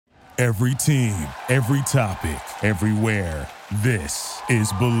Every team, every topic, everywhere. This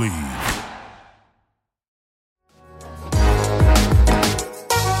is Believe.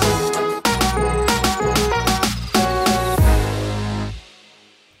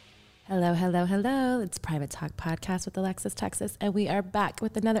 Hello, hello, hello. It's Private Talk Podcast with Alexis Texas, and we are back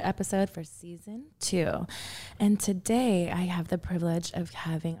with another episode for season 2. And today I have the privilege of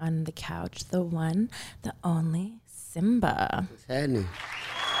having on the couch the one, the only Simba. What's happening?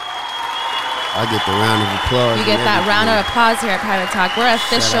 I get the round of applause. You get that round of applause here at Private Talk. We're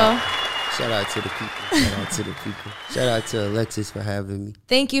official. Shout out to the people. Shout out to the people. Shout out to Alexis for having me.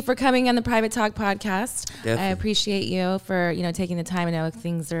 Thank you for coming on the Private Talk Podcast. Definitely. I appreciate you for, taking the time. I know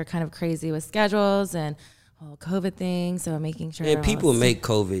things are kind of crazy with schedules and whole COVID thing, so making sure. And people make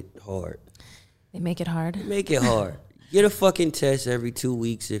COVID hard. They make it hard. They make it hard. Get a fucking test every 2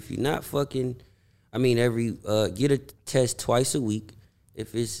 weeks. If you're not fucking, get a test twice a week.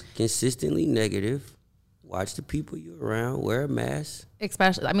 If it's consistently negative, watch the people you're around, wear a mask.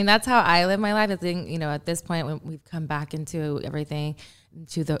 Especially, that's how I live my life. I think, at this point, when we've come back into everything,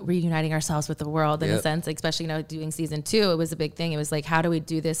 to the reuniting ourselves with the world in a sense, especially, doing season 2, it was a big thing. It was like, how do we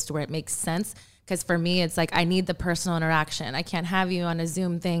do this to where it makes sense? Because for me, it's like, I need the personal interaction. I can't have you on a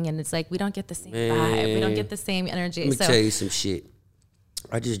Zoom thing, and it's like, we don't get the same vibe. We don't get the same energy. Let me tell you some shit.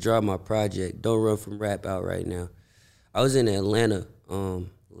 I just dropped my project, Don't Run From Rap, out right now. I was in Atlanta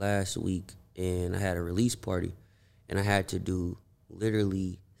last week, and I had a release party, and I had to do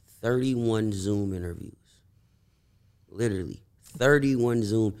literally 31 Zoom interviews. Literally 31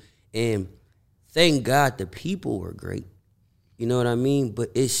 Zoom. And thank God the people were great. You know what I mean?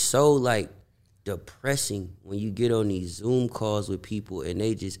 But it's so depressing when you get on these Zoom calls with people and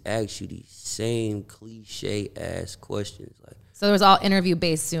they just ask you these same cliche ass questions. So there was all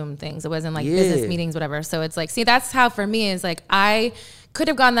interview-based Zoom things. It wasn't business meetings, whatever. So it's that's how for me is I could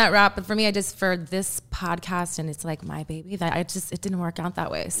have gone that route, but for me, I just, for this podcast, and it's my baby, that it didn't work out that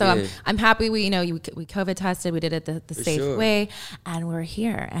way. So I'm happy we COVID tested, we did it the safe way, and we're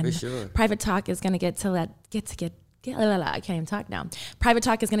here. And Private Talk is going to get I can't even talk now. Private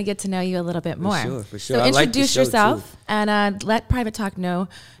Talk is going to get to know you a little bit more. For sure. So introduce yourself and let Private Talk know.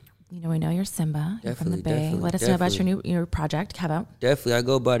 We know you're Simba. You're from the Bay. Let us know about your project, Kevin. Definitely. I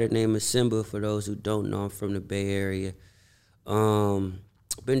go by the name of Simba. For those who don't know, I'm from the Bay Area. Been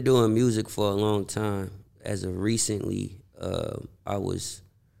doing music for a long time. As of recently, I was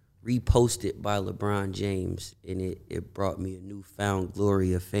reposted by LeBron James, and it brought me a newfound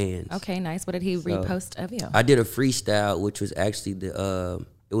glory of fans. Okay, nice. What did he repost of you? I did a freestyle, which was actually the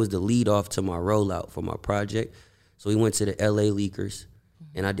lead off to my rollout for my project. So we went to the LA Leakers.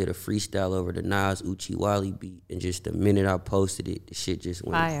 And I did a freestyle over the Nas Uchiwali beat, and just the minute I posted it, the shit just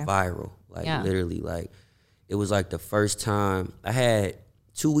went viral. Literally, it was the first time.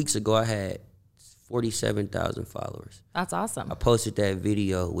 2 weeks ago, I had 47,000 followers. That's awesome. I posted that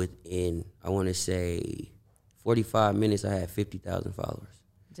video within, I want to say, 45 minutes, I had 50,000 followers.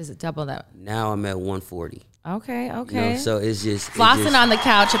 Just double that. Now I'm at 140. Okay. So it's just flossing on the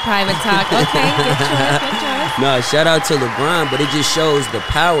couch at Private Talk. Okay, good choice. No, shout out to LeBron, but it just shows the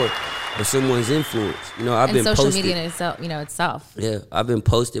power of someone's influence. I've been social posted, media in itself. Yeah, I've been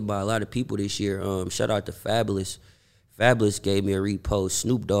posted by a lot of people this year. Shout out to Fabulous. Fabulous gave me a repost.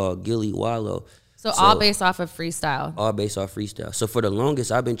 Snoop Dogg, Gilly Wallow. So all based off of freestyle. All based off freestyle. So for the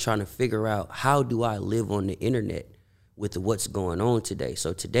longest, I've been trying to figure out, how do I live on the internet with what's going on today.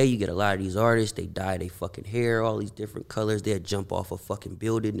 So today you get a lot of these artists, they dye their fucking hair, all these different colors. They'll jump off a fucking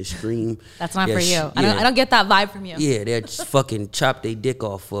building to scream. That's not for you. I don't get that vibe from you. Yeah, they'll just fucking chop their dick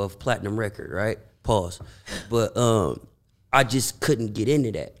off of platinum record, right? Pause. But I just couldn't get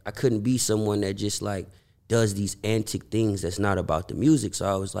into that. I couldn't be someone that just does these antic things that's not about the music. So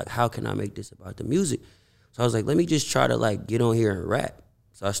I was like, how can I make this about the music? So I was like, let me just try to get on here and rap.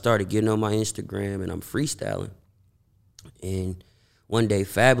 So I started getting on my Instagram and I'm freestyling. And one day,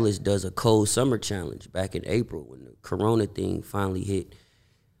 Fabulous does a cold summer challenge back in April when the Corona thing finally hit,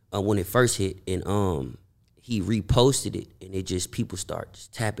 when it first hit, and he reposted it, and it just, people start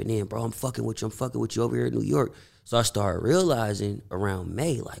just tapping in, bro, I'm fucking with you over here in New York. So I started realizing around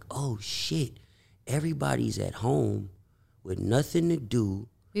May, oh shit, everybody's at home with nothing to do.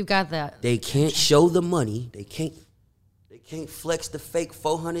 We've got that. They can't show the money. They can't flex the fake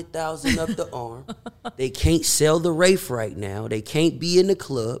 400,000 up the arm. They can't sell the Wraith right now. They can't be in the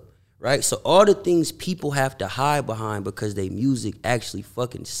club, right? So all the things people have to hide behind because their music actually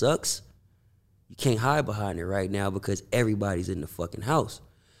fucking sucks, you can't hide behind it right now because everybody's in the fucking house.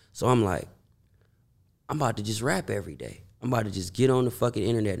 So I'm like, I'm about to just rap every day. I'm about to just get on the fucking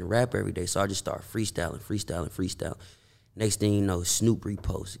internet and rap every day. So I just start freestyling. Next thing you know, Snoop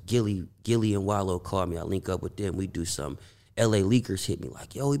reposts. Gilly and Wallow call me. I link up with them. We do some. LA Leakers hit me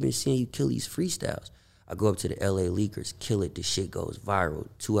like, yo, we been seeing you kill these freestyles. I go up to the LA Leakers, kill it. The shit goes viral.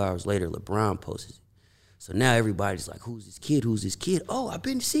 2 hours later, LeBron posts it. So now everybody's like, who's this kid? Who's this kid? Oh, I've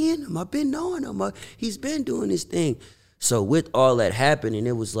been seeing him. I've been knowing him. He's been doing this thing. So with all that happening,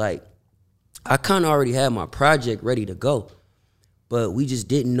 it was like, I kind of already had my project ready to go. But we just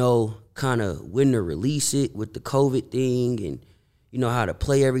didn't know kind of when to release it with the COVID thing and, you know, how to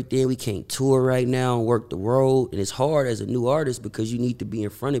play everything. We can't tour right now and work the road. And it's hard as a new artist because you need to be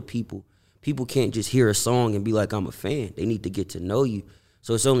in front of people. People can't just hear a song and be like, I'm a fan. They need to get to know you.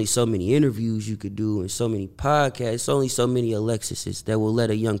 So it's only so many interviews you could do and so many podcasts. It's only so many Alexises that will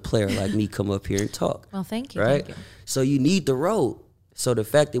let a young player like me come up here and talk. Well, thank you. Right? Thank you. So you need the road. So the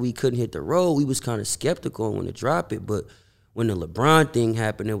fact that we couldn't hit the road, we was kind of skeptical on when to drop it. But when the LeBron thing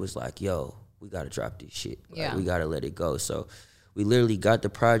happened, it was like, yo, we got to drop this shit. Like, we got to let it go. So we literally got the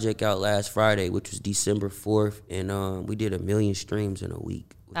project out last Friday, which was December 4th. And we did 1 million streams in a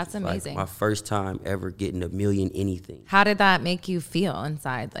week. That's amazing. Like my first time ever getting 1 million anything. How did that make you feel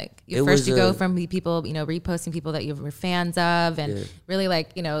inside? Like you go from people, you know, reposting people that you were fans of and really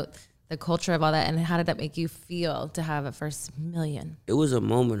like, you know, the culture of all that. And how did that make you feel to have a first million? It was a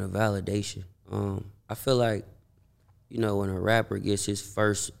moment of validation. I feel like, you know, when a rapper gets his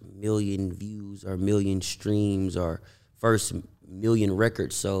first 1 million views or 1 million streams or first 1 million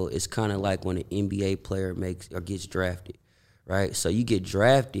records, so it's kind of like when an NBA player makes or gets drafted. Right, so you get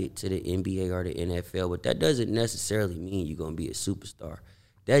drafted to the NBA or the NFL, but that doesn't necessarily mean you're gonna be a superstar.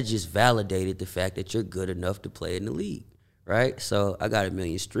 That just validated the fact that you're good enough to play in the league, right? So I got 1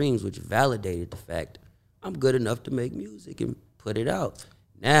 million streams, which validated the fact I'm good enough to make music and put it out.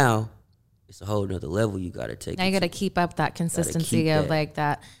 Now it's a whole nother level you gotta take. Now you gotta keep up that consistency of like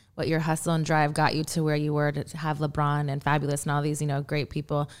that, what your hustle and drive got you to where you were to have LeBron and Fabulous and all these, you know, great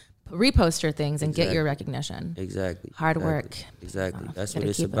people repost your things and get your recognition. Exactly. Hard work. Exactly. That's what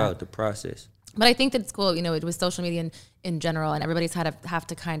it's about, the process. But I think that it's cool, you know, with social media in general, and everybody's have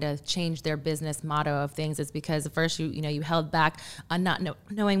to kind of change their business motto of things. It's because at first you held back on not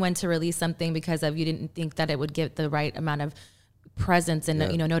knowing when to release something because of you didn't think that it would get the right amount of presence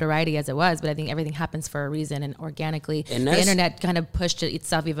and you know, notoriety as it was. But I think everything happens for a reason, and organically the internet kind of pushed it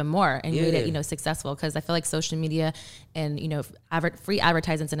itself even more and made it, you know, successful. Because I feel like social media and, you know, free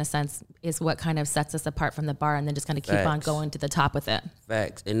advertisements in a sense is what kind of sets us apart from the bar, and then just kind of keep on going to the top with it.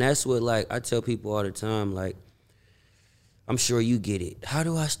 Facts. And that's what, like, I tell people all the time, like, I'm sure you get it. How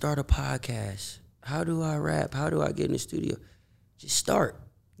do I start a podcast? How do I rap? How do I get in the studio? Just start.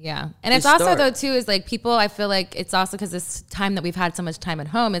 Yeah. And it's also, though, too, is like people, I feel like it's also because this time that we've had so much time at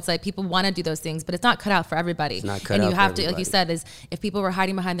home, it's like people want to do those things, but it's not cut out for everybody. It's not cut out for everybody. And you have to, like you said, is if people were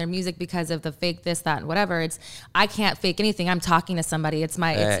hiding behind their music because of the fake this, that, and whatever, I can't fake anything. I'm talking to somebody. It's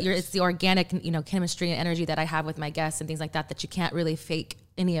the organic, you know, chemistry and energy that I have with my guests and things like that you can't really fake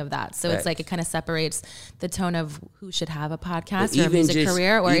any of that. So it's like it kind of separates the tone of who should have a podcast or a music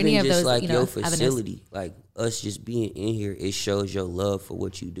career or any of those, like, you know, your facility, avenues. like us just being in here, it shows your love for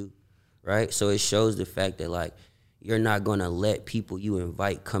what you do, right? So it shows the fact that, like, you're not gonna let people you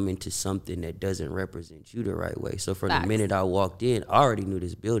invite come into something that doesn't represent you the right way. So from the minute I walked in, I already knew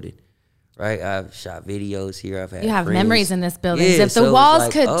this building, right? I've shot videos here. I've had have friends. Memories in this building. Yeah, if the walls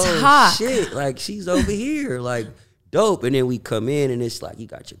like, could talk. Shit, like, she's over here, like, dope. And then we come in and it's like you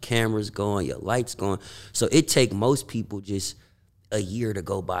got your cameras going, your lights going. So it take most people just a year to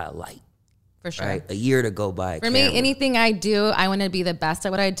go buy a light. For sure. Right? A year to go buy a camera. For me, anything I do, I want to be the best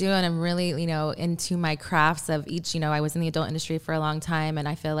at what I do. And I'm really, you know, into my crafts of each, you know, I was in the adult industry for a long time. And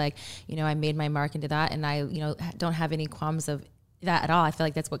I feel like, you know, I made my mark into that. And I, you know, don't have any qualms of that at all. I feel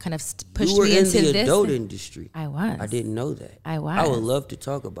like that's what kind of pushed me into this. You were in the adult industry. I was. I didn't know that. I was. I would love to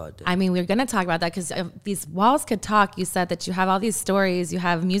talk about that. I mean, we're going to talk about that because these walls could talk. You said that you have all these stories. You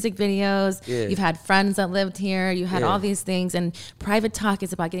have music videos. Yeah. You've had friends that lived here. You had all these things. And private talk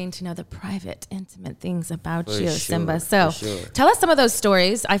is about getting to know the private, intimate things about you, Simba. So tell us some of those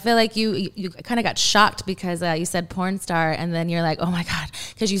stories. I feel like you kind of got shocked because you said porn star. And then you're like, oh, my God.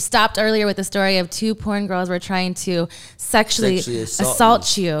 Because you stopped earlier with the story of 2 porn girls were trying to sexually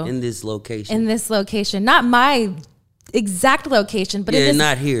assault you in this location. Not my exact location, but in this,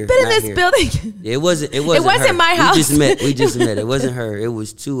 not here. But not in this here. building. It wasn't her. My house. We just met. It wasn't her. It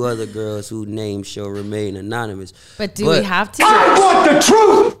was 2 other girls whose names shall remain anonymous. But we have to? I want the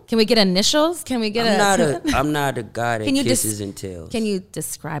truth. Can we get initials? Can we get I'm not a guy that kisses and tells. Can you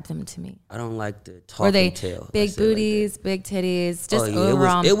describe them to me? I don't like to talk Were they and tell. big booties, like big titties, just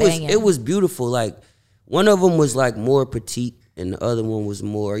overall banging? It was beautiful. Like, one of them was like more petite and the other one was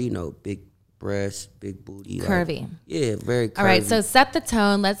more, you know, big breasts, big booty. Curvy. Like, yeah, very curvy. All right, so set the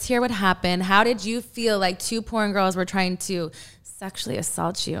tone. Let's hear what happened. How did you feel like two porn girls were trying to sexually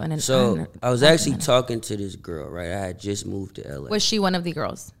assault you? So I was actually talking to this girl, right? I had just moved to LA. Was she one of the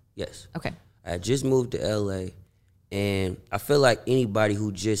girls? Yes. Okay. I had just moved to LA, and I feel like anybody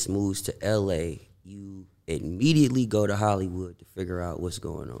who just moves to LA, you immediately go to Hollywood to figure out what's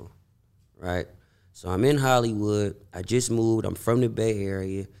going on, right? So I'm in Hollywood. I just moved. I'm from the Bay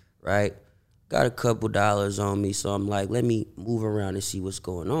Area, right? Got a couple dollars on me, so I'm like, let me move around and see what's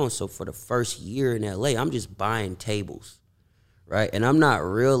going on. So for the first year in LA, I'm just buying tables, right? And I'm not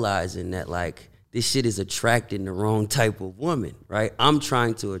realizing that, like, this shit is attracting the wrong type of woman, right? I'm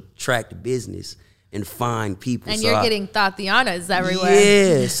trying to attract business and find people. And so you're getting Tatianas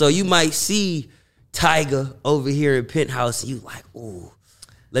everywhere. Yeah, so you might see Tyga over here in Penthouse, and you like, ooh,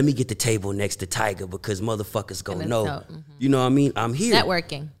 let me get the table next to Tyga because motherfuckers gonna know. You know what I mean? I'm here.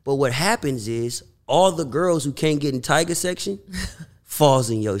 Networking. But what happens is all the girls who can't get in Tyga section falls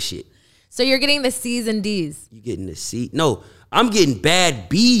in your shit. So you're getting the C's and D's. You getting the C? No, I'm getting bad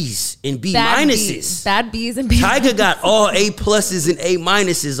B's and B minuses. Bad B's and B. Tyga got all A pluses and A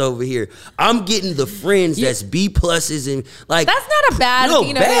minuses over here. I'm getting the friends that's B pluses and like. That's not a bad. No,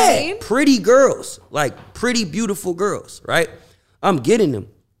 you know bad. What I mean? Pretty girls, like pretty beautiful girls, right? I'm getting them.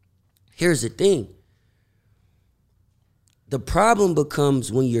 Here's the thing. The problem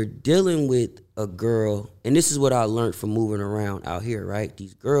becomes when you're dealing with a girl, and this is what I learned from moving around out here, right?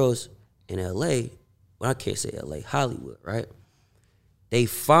 These girls in LA, well, I can't say LA, Hollywood, right? They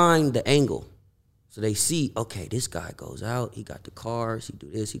find the angle. So they see, okay, this guy goes out, he got the cars, he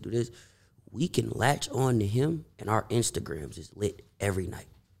do this, he do this. We can latch on to him, and our Instagrams is lit every night,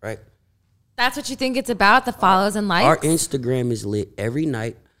 right? That's what you think it's about, the follows and likes? Our Instagram is lit every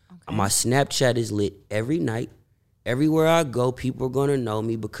night. Okay. My Snapchat is lit every night. Everywhere I go, people are going to know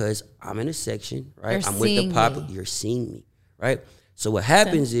me because I'm in a section, right? I'm with the pop. You're seeing me, right? So what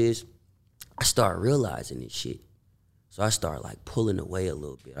happens is I start realizing this shit. So I start like pulling away a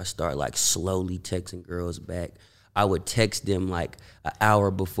little bit. I start like slowly texting girls back. I would text them like an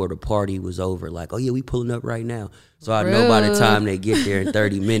hour before the party was over, like, oh yeah, we pulling up right now. So I know by the time they get there in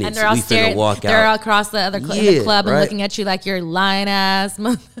 30 minutes, we finna walk out. They're all across the other in the club and looking at you like you're lying ass.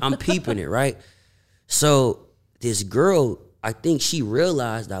 I'm peeping it, right? So this girl, I think she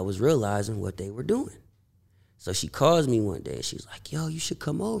realized I was realizing what they were doing. So she calls me one day and she's like, yo, you should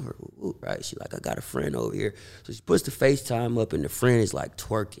come over, right? She's like, I got a friend over here. So she puts the FaceTime up and the friend is like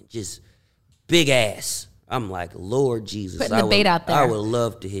twerking, just big ass. I'm like, Lord Jesus. Putting the bait out there. I would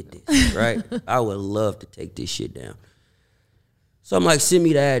love to hit this, right? I would love to take this shit down. So I'm like, send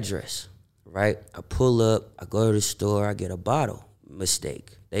me the address, right? I pull up, I go to the store, I get a bottle.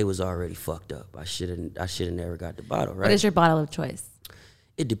 Mistake. They was already fucked up. I should have never got the bottle, right? What is your bottle of choice?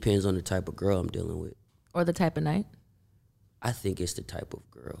 It depends on the type of girl I'm dealing with. Or the type of night? I think it's the type of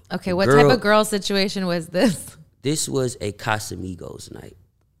girl. Okay, what type of girl situation was this? This was a Casamigos night.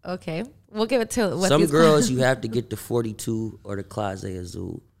 Okay, we'll give it to some girls. You have to get the 42 or the Clase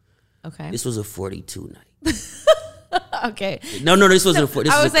Azul. Okay, this was a 42 night. Okay, no, this wasn't a 40.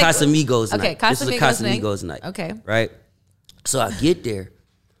 This was a Casamigos night. Okay, this was a Casamigos night. Okay, right. So I get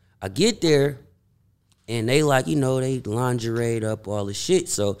there, and they like, you know, they lingerie'd up all the shit.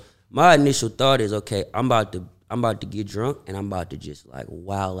 So my initial thought is, okay, I'm about to get drunk, and I'm about to just like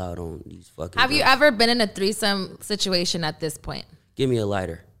wild out on these fucking. Have you ever been in a threesome situation at this point? Give me a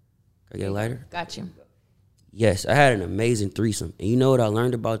lighter. Can I get a lighter? Got you. Yes, I had an amazing threesome. And you know what I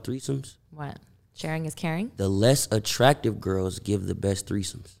learned about threesomes? What? Sharing is caring? The less attractive girls give the best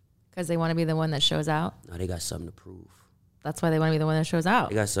threesomes. Because they want to be the one that shows out? No, they got something to prove. That's why they want to be the one that shows out.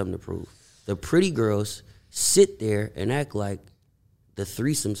 They got something to prove. The pretty girls sit there and act like the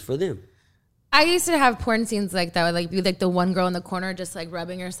threesome's for them. I used to have porn scenes like that, would like be like the one girl in the corner just like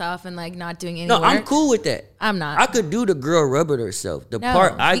rubbing herself and like not doing any work. I'm cool with that. I'm not. I could do the girl rubbing herself. The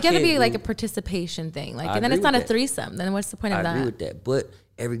part I can't gotta be do, like a participation thing. Like, and then it's not a threesome. Then what's the point of that? I agree with that. But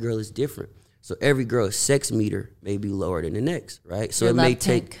every girl is different. So every girl's sex meter may be lower than the next, right? So it may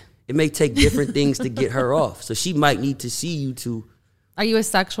take different things to get her off. So she might need to see you to. Are you a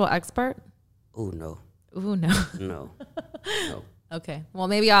sexual expert? Oh no. Oh no. No. Okay. Well,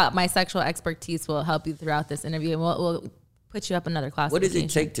 maybe my sexual expertise will help you throughout this interview, and we'll put you up another class. What does it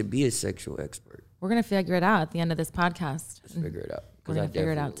take to be a sexual expert? We're gonna figure it out at the end of this podcast. Let's figure it out. We're gonna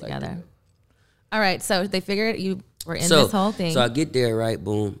figure it out together. All right. So they figured you were in this whole thing. So I get there, right?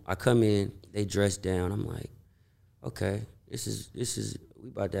 Boom. I come in. They dress down. I'm like, okay, this is. We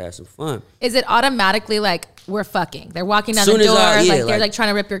about to have some fun. Is it automatically like we're fucking? They're walking down the door, they're like trying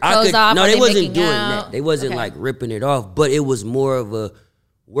to rip your clothes off. No, they wasn't doing that. They wasn't like ripping it off, but it was more of a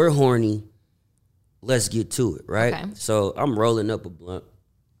we're horny. let's get to it, right? Okay. So I'm rolling up a blunt.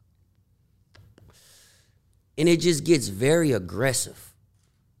 And it just gets very aggressive.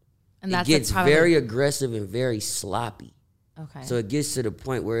 And that's it gets probably, very aggressive and very sloppy. okay. So it gets to the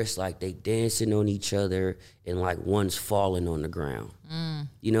point where it's like they dancing on each other and like one's falling on the ground.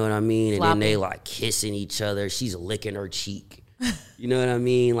 You know what I mean? Sloppy. And then they like kissing each other. She's licking her cheek. You know what I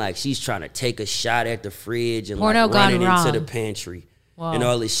mean? Like she's trying to take a shot at the fridge and Porno like running gone wrong. into the pantry Whoa. and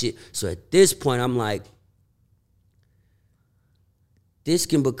all this shit. So at this point, I'm like, this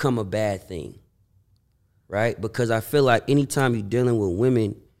can become a bad thing, right? Because I feel like anytime you're dealing with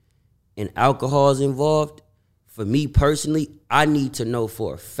women and alcohol is involved, for me personally, I need to know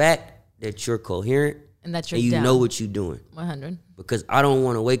for a fact that you're coherent and that you're and you down. know what you're doing. 100. Because I don't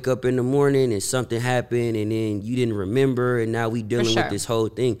want to wake up in the morning and something happened and then you didn't remember and now we dealing sure. with this whole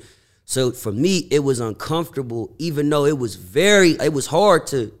thing. So for me, it was uncomfortable, even though it was hard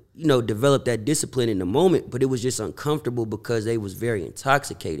to, you know, develop that discipline in the moment, but it was just uncomfortable because they was very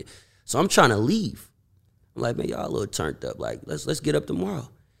intoxicated. So I'm trying to leave. I'm like, man, y'all a little turned up. Like, let's get up tomorrow.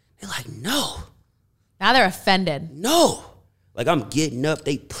 They're like, no. Now they're offended. No. Like I'm getting up,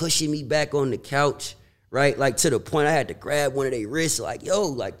 they pushing me back on the couch, right? Like to the point I had to grab one of their wrists, like, yo,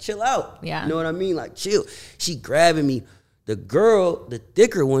 like chill out. Yeah. You know what I mean? Like chill. She grabbing me. The girl, the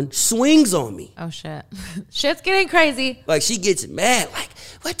thicker one, swings on me. Oh, shit. Shit's getting crazy. Like she gets mad, like,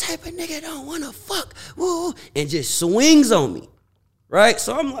 what type of nigga don't wanna fuck? Woo, and just swings on me. Right?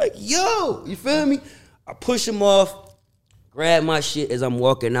 So I'm like, yo, you feel me? I push him off, grab my shit as I'm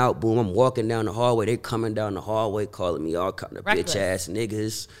walking out. Boom, I'm walking down the hallway. They coming down the hallway calling me all kind of Reckless. bitch ass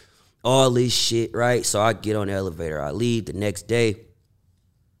niggas, all this shit, right? So I get on the elevator. I leave the next day.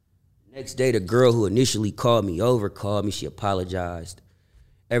 Next day, the girl who initially called me over called me. She apologized.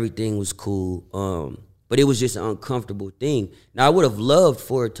 Everything was cool. But it was just an uncomfortable thing. Now, I would have loved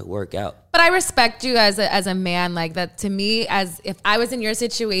for it to work out. But I respect you as a man. Like that to me, as if I was in your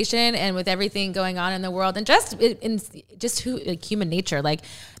situation and with everything going on in the world and just human nature, like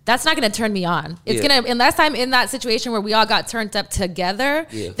that's not going to turn me on. It's going to, unless I'm in that situation where we all got turned up together,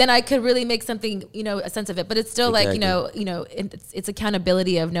 then I could really make something, you know, a sense of it. But it's still like, it's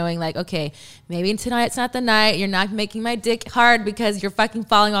accountability of knowing like, okay, maybe tonight's not the night. You're not making my dick hard because you're fucking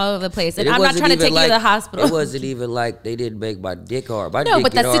falling all over the place. And I'm not trying to take you to the hospital. It wasn't even like they didn't make my dick hard. My no, dick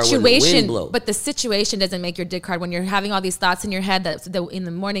but get the hard when the wind situation, blow. but the situation doesn't make your dick hard when you're having all these thoughts in your head that in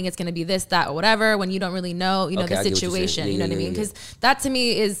the morning it's going to be this, that, or whatever. When you don't really know, the situation. You know what I mean? Because that to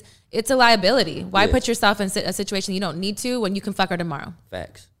me is it's a liability. Why put yourself in a situation you don't need to when you can fuck her tomorrow?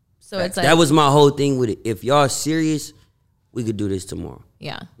 Facts. So Facts. it's like that was my whole thing with it. If y'all serious, we could do this tomorrow.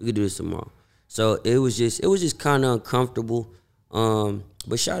 Yeah, we could do this tomorrow. So it was just kind of uncomfortable.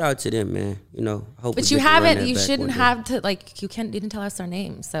 But shout out to them, man. You know, hope. But you haven't. You shouldn't have to like. You didn't tell us our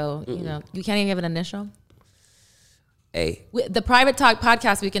name, so you know you can't even give an initial. Hey, the Private Talk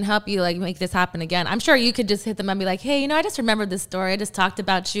podcast, we can help you like make this happen again. I'm sure you could just hit them and be like, hey, I just remembered this story. I just talked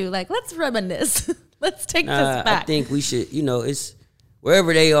about you. Like, let's reminisce. Let's take this back. I think we should. It's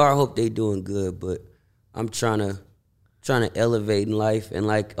wherever they are. I hope they doing good. But I'm trying to elevate in life, and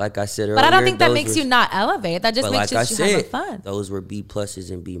like I said earlier. But I don't think that makes you not elevate. That just makes you having fun. Those were B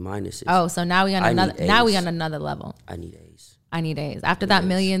pluses and B minuses. Oh, so now we on another. Now we on another level. I need A's. After that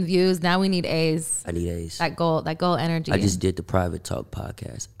million views, now we need A's. I need A's. That goal energy. I just did the Private Talk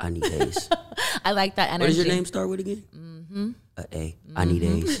podcast. I need A's. I like that energy. What does your name start with again? A. Mm-hmm. I need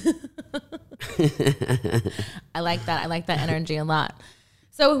A's. I like that. I like that energy a lot.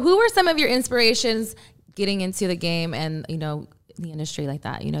 So who were some of your inspirations getting into the game and, the industry like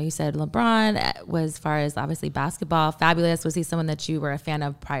that? You said LeBron was, as far as obviously basketball, Fabulous. Was he someone that you were a fan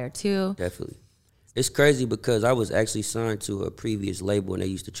of prior to? Definitely. It's crazy because I was actually signed to a previous label and they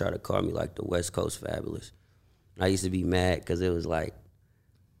used to try to call me like the West Coast Fabulous. I used to be mad because it was like,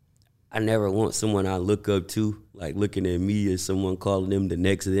 I never want someone I look up to, like looking at me as someone calling them the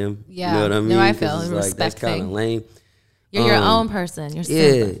next of them. Yeah. You know what I mean? No, I feel it's a respect that's kind of lame. You're your own person. You're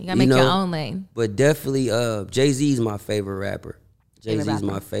simple. You gotta make your own lane. But definitely, Jay-Z's my favorite rapper. Jay-Z's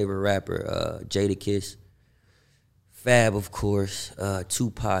my favorite rapper. Jadakiss, Fab, of course.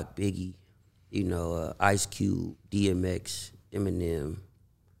 Tupac, Biggie. Ice Cube, DMX, Eminem,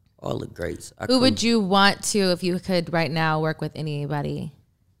 all the greats. Who would you want to, if you could right now work with anybody?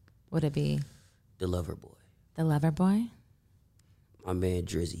 Would it be? The Lover Boy. The Lover Boy? My man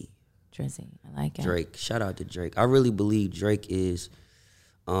Drizzy. Drizzy, I like it. Drake, shout out to Drake. I really believe Drake is,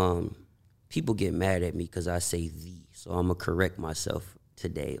 people get mad at me because I say the, so I'm going to correct myself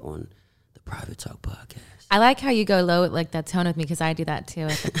today on the Private Talk podcast. I like how you go low with like that tone with me because I do that too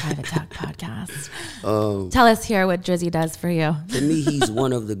at the Private Talk podcast. Tell us here what Drizzy does for you. To me, he's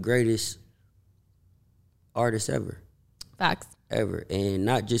one of the greatest artist ever. Facts. Ever. And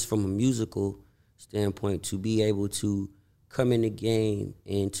not just from a musical standpoint, to be able to come in the game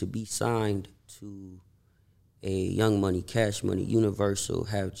and to be signed to a Young Money, Cash Money, Universal,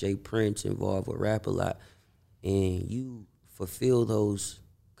 have Jay Prince involved with Rap A Lot, and you fulfill those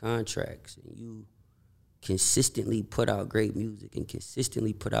contracts and you consistently put out great music and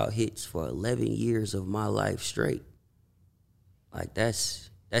consistently put out hits for 11 years of my life straight. Like that's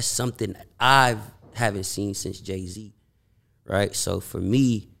something that I haven't seen since Jay-Z, right? So for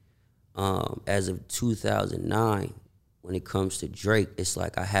me, as of 2009, when it comes to Drake, it's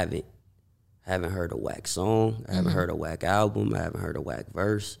like I haven't heard a whack song, I haven't heard a whack album, I haven't heard a whack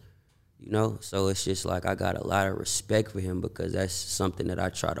verse, you know? So it's just like I got a lot of respect for him because that's something that I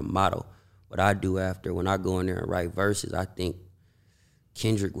try to model. What I do after when I go in there and write verses, I think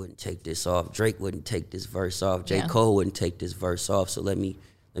Kendrick wouldn't take this off, Drake wouldn't take this verse off, J. Cole wouldn't take this verse off, so let me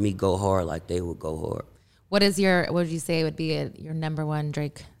go hard like they would go hard. What would you say would be your number one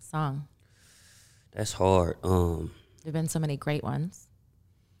Drake song? That's hard. There've been so many great ones.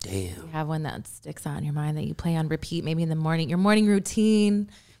 Damn. You have one that sticks out in your mind that you play on repeat, maybe in the morning, your morning routine.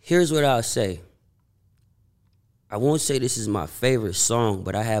 Here's what I'll say. I won't say this is my favorite song,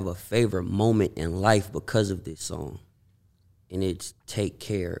 but I have a favorite moment in life because of this song. And it's Take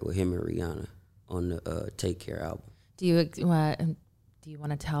Care with him and Rihanna on the Take Care album. Do you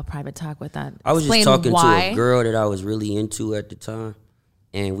want to tell Private Talk with that? I was just talking to a girl that I was really into at the time,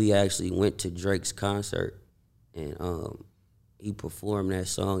 and we actually went to Drake's concert, and he performed that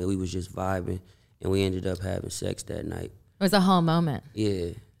song, and we was just vibing, and we ended up having sex that night. It was a whole moment.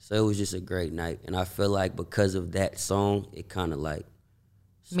 Yeah. So it was just a great night. And I feel like because of that song, it kind of like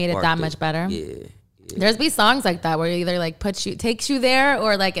made it that much better. Yeah. There's be songs like that where you either like takes you there,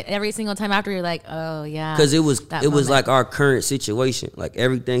 or like every single time after you're like, oh yeah. Because it was like our current situation. Like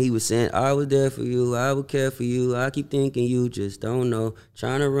everything he was saying, I was there for you, I would care for you, I keep thinking you just don't know.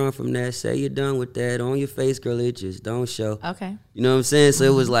 Trying to run from that, say you're done with that. On your face, girl, it just don't show. Okay. You know what I'm saying? So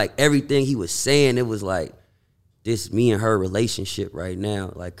it was like everything he was saying, it was like this me and her relationship right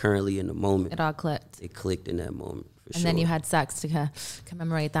now, like currently in the moment. It all clicked. It clicked in that moment. And then you had sex to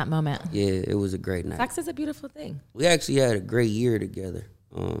commemorate that moment. Yeah, it was a great night. Sex is a beautiful thing. We actually had a great year together.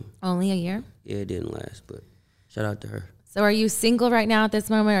 Only a year? Yeah, it didn't last, but shout out to her. So are you single right now at this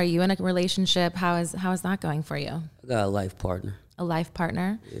moment? Are you in a relationship? How is that going for you? I got a life partner. A life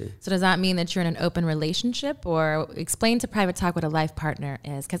partner? Yeah. So does that mean that you're in an open relationship? Or explain to Private Talk what a life partner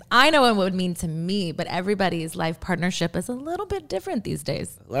is. Because I know what it would mean to me, but everybody's life partnership is a little bit different these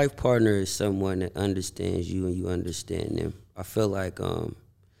days. A life partner is someone that understands you and you understand them. I feel like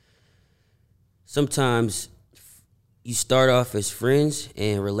sometimes you start off as friends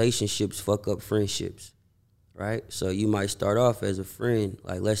and relationships fuck up friendships, right? So you might start off as a friend.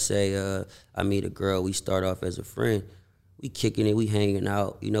 Like let's say I meet a girl, we start off as a friend. We kicking it, we hanging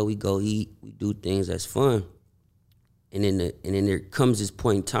out, you know, we go eat, we do things that's fun. And then there comes this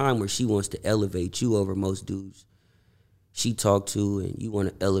point in time where she wants to elevate you over most dudes she talk to, and you want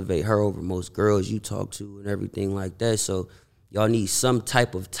to elevate her over most girls you talk to and everything like that. So y'all need some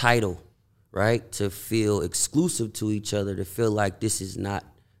type of title, right, to feel exclusive to each other, to feel like this is not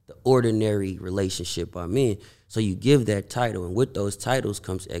the ordinary relationship I'm in. So you give that title, and with those titles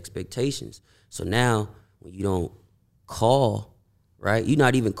comes expectations. So now when you don't call, right? You're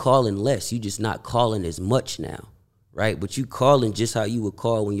not even calling less. You just not calling as much now, right? But you calling just how you would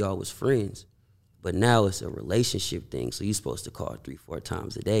call when y'all was friends. But now it's a relationship thing, so you're supposed to call 3-4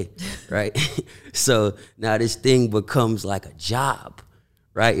 times a day, right? So now this thing becomes like a job,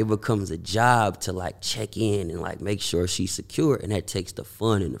 right? It becomes a job to like check in and like make sure she's secure, and that takes the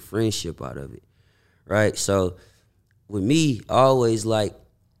fun and the friendship out of it, right? So with me, I always like,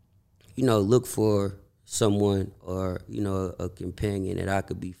 you know, look for someone or, you know, a companion that I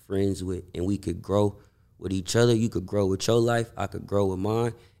could be friends with and we could grow with each other. You could grow with your life, I could grow with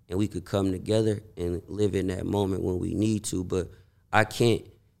mine, and we could come together and live in that moment when we need to. But I can't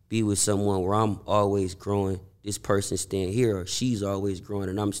be with someone where I'm always growing, this person staying here, or she's always growing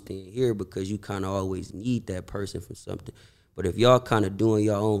and I'm staying here, because you kind of always need that person for something. But if y'all kind of doing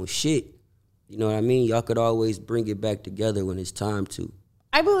your own shit, you know what I mean? Y'all could always bring it back together when it's time to.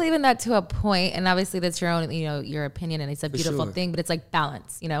 I believe in that to a point, and obviously that's your own, you know, your opinion, and it's a beautiful thing, but it's like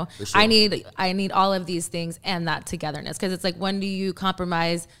balance, you know. Sure. I need all of these things and that togetherness, because it's like, when do you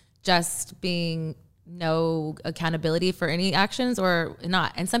compromise just being no accountability for any actions or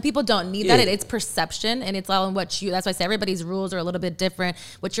not? And some people don't need that. It's perception, and it's all in what you, that's why I say everybody's rules are a little bit different.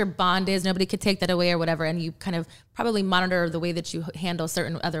 What your bond is, nobody could take that away or whatever. And you kind of probably monitor the way that you handle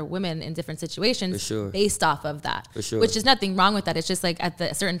certain other women in different situations based off of that, which is nothing wrong with that. It's just like at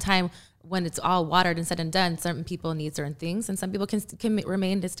the certain time, when it's all watered and said and done, certain people need certain things, and some people can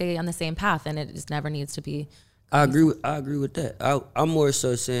remain to stay on the same path, and it just never needs to be. I agree with that. I'm more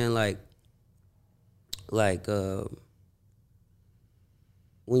so saying like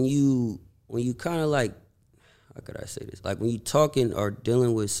when you kind of like, how could I say this? Like when you talking or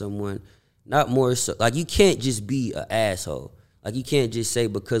dealing with someone, not more so like you can't just be an asshole. Like you can't just say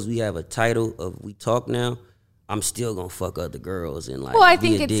because we have a title of we talk now, I'm still gonna fuck other girls and like. Well, I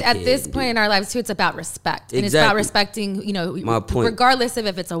think it's at this point in our lives too. It's about respect, and it's about respecting. You know, my point. Regardless of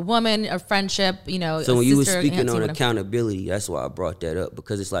if it's a woman, a friendship. You know, so when you were speaking on accountability, that's why I brought that up,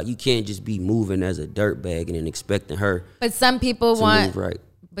 because it's like you can't just be moving as a dirtbag and then expecting her. But some people want right.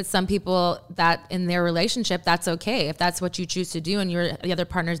 But some people that in their relationship, that's okay. If that's what you choose to do and the other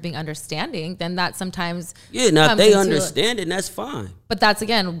partner is being understanding, then that sometimes now if they understand it, that's fine. But that's,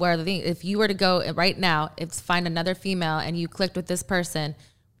 again, where the thing, if you were to go right now, find another female and you clicked with this person,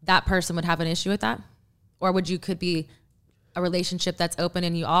 that person would have an issue with that? Or could be a relationship that's open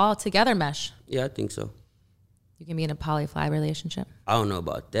and you all together mesh? Yeah, I think so. You can be in a polyfly relationship? I don't know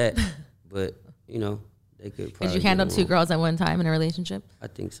about that, but, you know. Could you handle 2 girls at one time in a relationship? I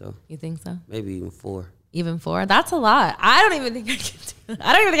think so. You think so? Maybe even 4. Even 4? That's a lot. I don't even think I can do that.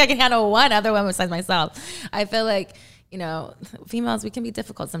 I don't even think I can handle one other one besides myself. I feel like, you know, females, we can be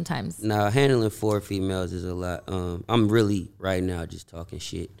difficult sometimes. Nah, handling 4 females is a lot. I'm really right now just talking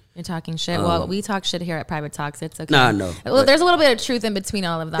shit. You're talking shit. Well, we talk shit here at Private Talks. It's okay. Nah, I know. Well, there's a little bit of truth in between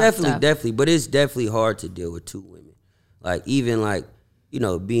all of that stuff. Definitely. But it's definitely hard to deal with 2 women. Like, even like, you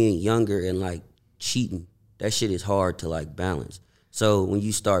know, being younger and like cheating. That shit is hard to like balance. So when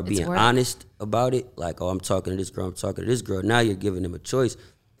you start being honest about it, like, oh, I'm talking to this girl, I'm talking to this girl, now you're giving them a choice.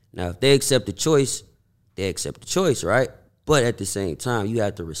 Now, if they accept the choice, they accept the choice, right? But at the same time, you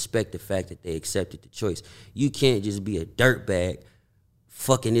have to respect the fact that they accepted the choice. You can't just be a dirtbag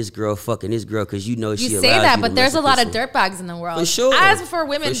fucking this girl, because you know she allows you to say that, but there's a lot of dirtbags in the world. For sure. As for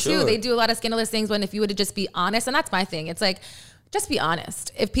women, too, they do a lot of scandalous things when if you would just be honest, and that's my thing. It's like, just be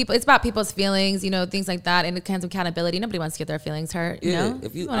honest. It's about people's feelings, you know, things like that, and it comes with accountability. Nobody wants to get their feelings hurt. You know?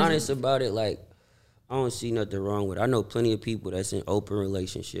 If you're honest about it, like, I don't see nothing wrong with it. I know plenty of people that's in open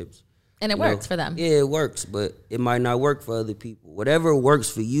relationships. And it works for them. Yeah, it works, but it might not work for other people. Whatever works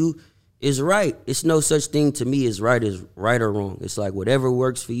for you is right. It's no such thing to me as right or wrong. It's like whatever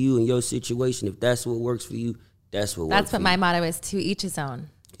works for you in your situation, if that's what works for you, that's what works for you. That's what my motto is, to each his own.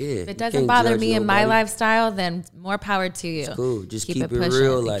 Yeah, if it doesn't bother me in my lifestyle, then more power to you. It's cool. Just keep it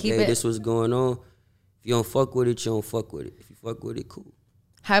real. Like, hey, this was going on. If you don't fuck with it, you don't fuck with it. If you fuck with it, cool.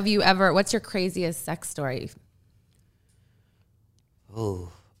 Have you ever, what's your craziest sex story?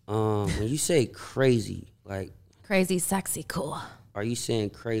 Oh, when you say crazy, like. Crazy, sexy, cool. Are you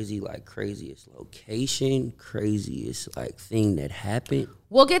saying crazy, like craziest location, craziest like thing that happened?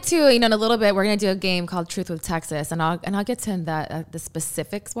 We'll get to, you know, in a little bit. We're gonna do a game called Truth with Texas, and I'll get to that the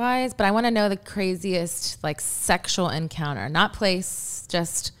specifics wise. But I want to know the craziest like sexual encounter, not place,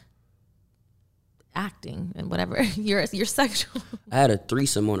 just acting and whatever. Your sexual. I had a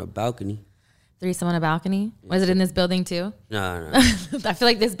threesome on a balcony. Threesome on a balcony? Was it in this building too? No. I feel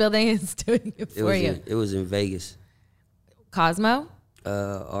like this building is doing it for you. It was in Vegas. Cosmo?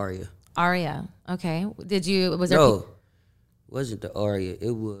 Aria. Aria. Okay. No, it wasn't the Aria.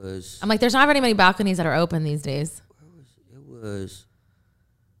 It was. I'm like, there's not very many balconies that are open these days.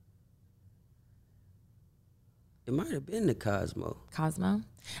 It might have been the Cosmo. Cosmo?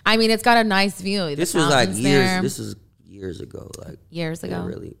 I mean, it's got a nice view. This was like years. There. This was years ago. Like years ago. I don't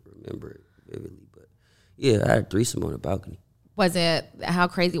really remember it vividly, but yeah, I had a threesome on a balcony. Was it, how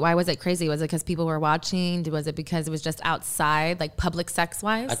crazy? Why was it crazy? Was it because people were watching? Was it because it was just outside, like public sex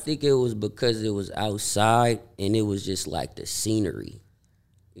wise? I think it was because it was outside and it was just like the scenery.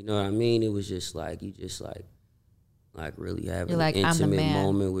 You know what I mean? It was just like, you just like really having an intimate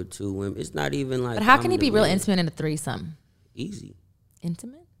moment with 2 women. It's not even like. But how can you be real intimate in a threesome? Easy.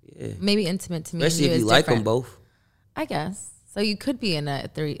 Intimate? Yeah. Maybe intimate to me. Especially if you like them both. I guess. So you could be in a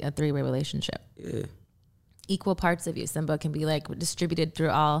three-way relationship. Yeah. Equal parts of you, Simba, can be like distributed through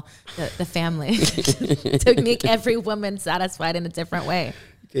all the family to make every woman satisfied in a different way.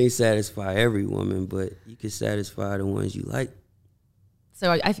 You can't satisfy every woman, but you can satisfy the ones you like.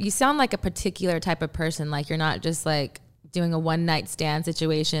 So you sound like a particular type of person. Like you're not just like doing a one-night stand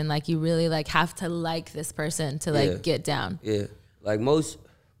situation. Like you really like have to like this person to like get down. Yeah, like most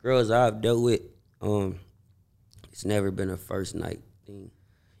girls I've dealt with, it's never been a first night thing.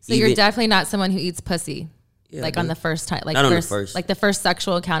 So you're definitely not someone who eats pussy. Yeah, like on the first time, like not first, like the first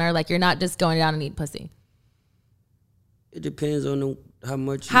sexual encounter, like you're not just going down and eat pussy. It depends on how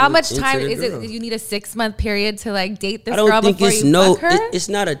much time is it? You need a 6-month period to like date this girl before you fuck her? It's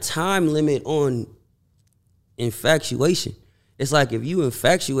not a time limit on infatuation. It's like if you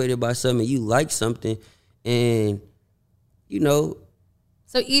infatuated by something, you like something, and you know.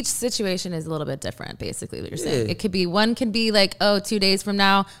 So each situation is a little bit different, basically, what you're saying. It could be, one could be like, 2 days from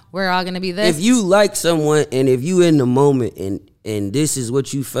now, we're all going to be this. If you like someone and if you in the moment and this is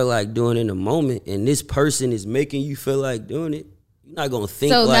what you feel like doing in the moment and this person is making you feel like doing it, you're not going to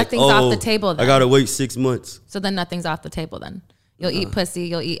think so like, nothing's off the table then. I got to wait 6 months. So then nothing's off the table then. You'll eat pussy,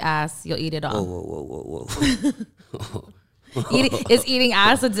 you'll eat ass, you'll eat it all. Whoa. Is eating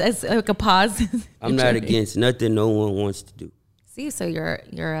ass like a pause? I'm not against nothing no one wants to do. See, so you're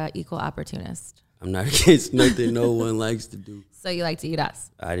an equal opportunist. I'm not against nothing no one likes to do. So you like to eat ass?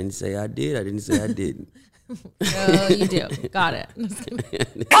 I didn't say I did. I didn't say I didn't. No, you do. Got it.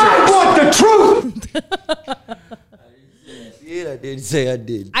 I want the truth. I didn't say I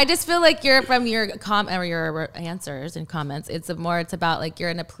did. I just feel like you're from your your answers and comments. It's about like you're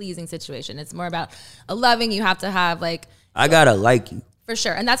in a pleasing situation. It's more about a loving. You have to have like. I gotta like you. For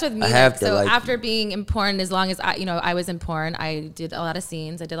sure. And that's with me. So after being in porn, as long as I was in porn, I did a lot of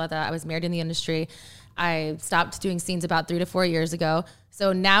scenes. I did a lot of that. I was married in the industry. I stopped doing scenes about 3 to 4 years ago.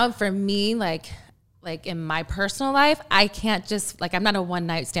 So now for me, like in my personal life, I can't just I'm not a one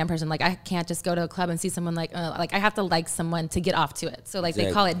night stand person. Like I can't just go to a club and see someone like I have to like someone to get off to it. So like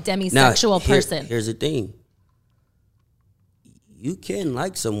They call it demisexual person. Here's the thing. You can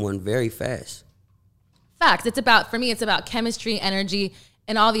like someone very fast. Facts. For me, it's about chemistry, energy,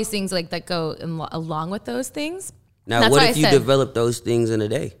 and all these things like that go along with those things. Now, what if you develop those things in a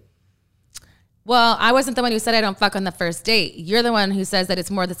day? Well, I wasn't the one who said I don't fuck on the first date. You're the one who says that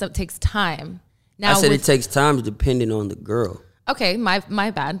it's more that it takes time. Now, I said it takes time depending on the girl. Okay, my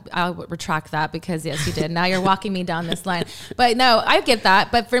bad. I'll retract that because yes, you did. Now you're walking me down this line. But no, I get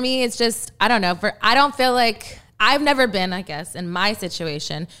that. But for me, it's just, I don't know. I don't feel like, I've never been, I guess, in my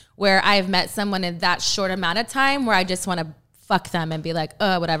situation where I've met someone in that short amount of time where I just want to fuck them and be like,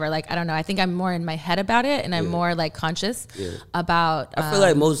 whatever. Like, I don't know. I think I'm more in my head about it and I'm more like conscious about. I feel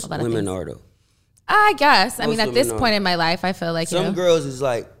like most women are though. I guess. I mean, at this point in my life, I feel like some girls is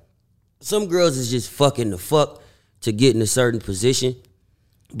just fucking the fuck to get in a certain position.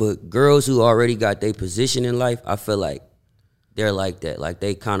 But girls who already got their position in life, I feel like they're like that. Like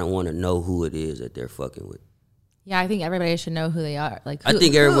they kind of want to know who it is that they're fucking with. Yeah, I think everybody should know who they are. I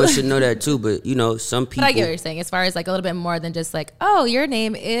think everyone should know that too, but some people. But I get what you're saying. As far as like a little bit more than just like, oh, your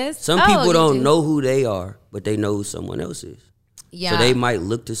name is. Some people don't know who they are, but they know who someone else is. Yeah. So they might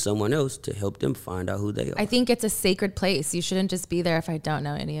look to someone else to help them find out who they are. I think it's a sacred place. You shouldn't just be there if I don't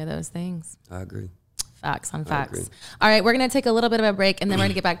know any of those things. I agree. Facts on facts. All right, we're going to take a little bit of a break, and then we're going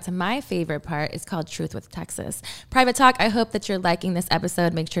to get back to my favorite part. It's called Truth with Texas. Private Talk, I hope that you're liking this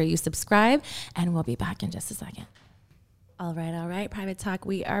episode. Make sure you subscribe, and we'll be back in just a second. All right. Private Talk,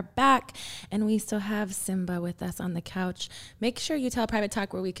 we are back, and we still have Simba with us on the couch. Make sure you tell Private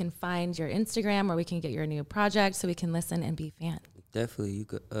Talk where we can find your Instagram, where we can get your new project, so we can listen and be fans. Definitely. You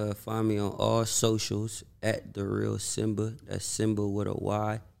could find me on all socials at The Real Simba. That's Simba with a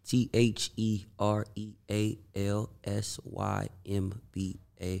Y.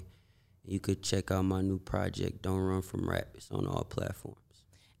 TheRealSymba. You could check out my new project, Don't Run From Rap. It's on all platforms.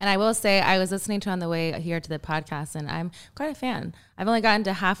 And I will say, I was listening to on the way here to the podcast, and I'm quite a fan. I've only gotten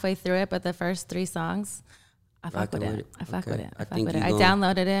to halfway through it, but the first 3 songs, I fuck with it. I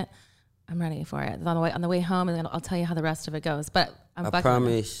downloaded it. I'm ready for it. It's on the way home, and then I'll tell you how the rest of it goes. But I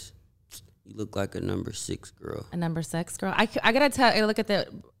promise you look like a number 6 girl. A number 6 girl? I gotta tell. I look at the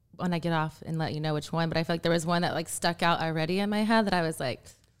when I get off and let you know which one. But I feel like there was one that like stuck out already in my head that I was like.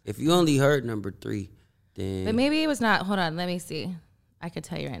 If you only heard number 3, then. But maybe it was not. Hold on, let me see. I could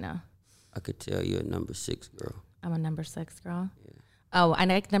tell you right now. I could tell you're a number 6 girl. I'm a number 6 girl. Yeah. Oh, I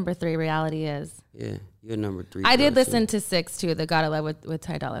like number 3. Reality is. Yeah, you're number 3. I did listen to 6 too. The Gotta Love with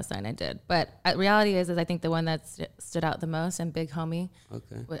Ty Dolla $ign. I did, but Reality is I think the one that stood out the most, and Big Homie.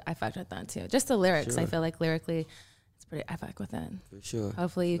 Okay. I fucked with that too. Just the lyrics. Sure. I feel like lyrically, it's pretty. I fuck with it. For sure.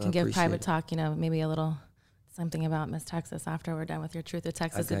 Hopefully you can give Private Talk, maybe a little something about Miss Texas after we're done with your Truth with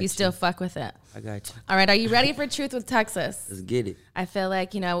Texas. If you still fuck with it. I got you. All right. Are you ready for Truth with Texas? Let's get it. I feel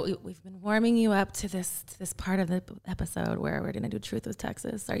like, we've been warming you up to this part of the episode where we're going to do Truth with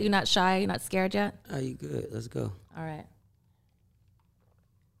Texas. Are you not shy? You're not scared yet? Oh, you good. Let's go. All right.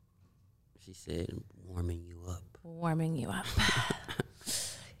 She said, warming you up. Warming you up.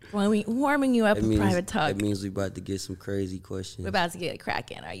 Warming you up with Private Talk. That means we about to get some crazy questions. We're about to get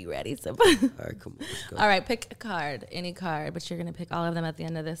cracking. Are you ready? All right, come on. Let's go. All right, pick a card, any card, but you're going to pick all of them at the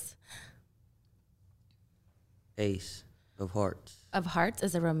end of this. Ace Of hearts. Of hearts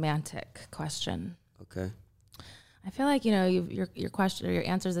is a romantic question. Okay. I feel like, you know, your question or your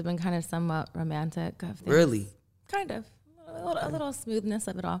answers have been kind of somewhat romantic. Of things. Really? Kind of. A little smoothness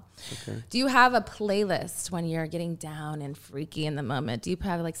of it all. Okay. Do you have a playlist when you're getting down and freaky in the moment? Do you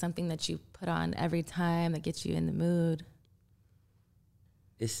have like something that you put on every time that gets you in the mood?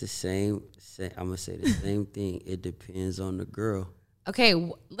 It's the same I'm going to say the same thing. It depends on the girl. Okay,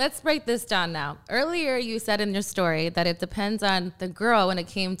 let's break this down now. Earlier, you said in your story that it depends on the girl when it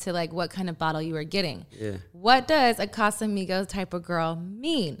came to like what kind of bottle you were getting. Yeah. What does a Casamigos type of girl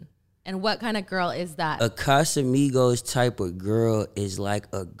mean? And what kind of girl is that? A Casamigos type of girl is like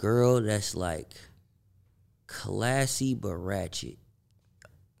a girl that's like classy but ratchet.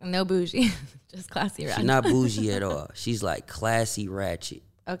 No bougie, just classy ratchet. She's not bougie at all. She's like classy ratchet.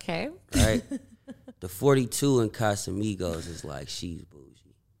 Okay. Right? The 42 in Casamigos is like she's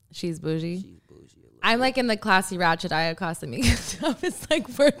bougie. She's bougie? She's bougie. I'm like in the classy ratchet eye of Casamigos. I was like,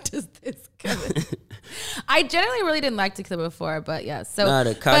 where does this go? I generally really didn't like tequila before, but yeah. So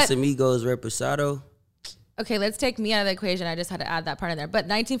the Casamigos Reposado. Okay, let's take me out of the equation. I just had to add that part in there. But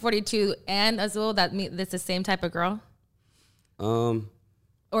 1942 and Azul, that's the same type of girl?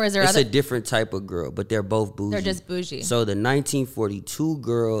 Or is there It's a different type of girl, but they're both bougie. They're just bougie. So the 1942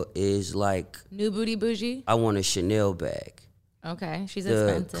 girl is like new booty bougie? I want a Chanel bag. Okay, she's The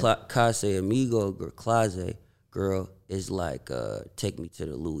expensive. Casamigo or Clase girl is like take me to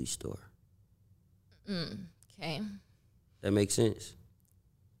the Louis store. Okay. That makes sense?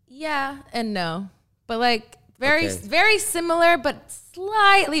 Yeah and no. But like very similar but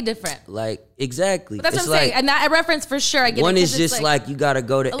slightly different. Like exactly. But that's it's what I'm like, saying. And that reference for sure I get one it. is just like you got to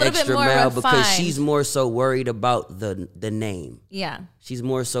go the little bit extra more mile because refined. she's more so worried about the name. Yeah. She's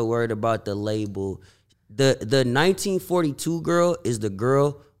more so worried about the label. The 1942 girl is the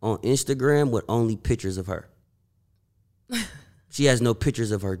girl on Instagram with only pictures of her. She has no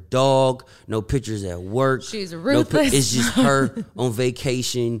pictures of her dog, no pictures at work. She's ruthless. It's just her on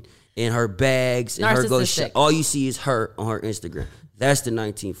vacation in her bags and her go. Narcissistic. All you see is her on her Instagram. That's the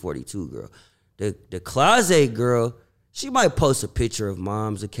 1942 girl. The Clase girl, she might post a picture of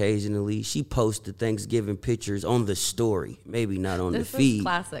moms occasionally. She posts the Thanksgiving pictures on the story, maybe not on This the is feed.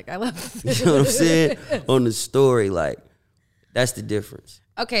 classic. I love this. You know what I'm saying? On the story, like, that's the difference.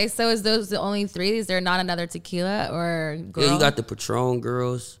 Okay, so is those the only three? Is there not another tequila or girl? Yeah, you got the Patron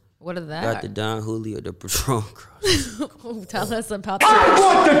girls. What are You that? got the Don Julio, the Patron girls. Tell us about I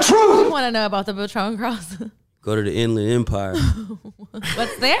want the truth. I want to know about the Patron Cross. Go to the Inland Empire.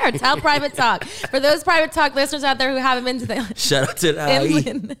 What's there? Tell Private Talk. For those Private Talk listeners out there who haven't been to the Shout out to the IE.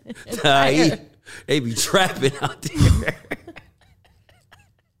 Inland The IE. Empire. They be trapping out there.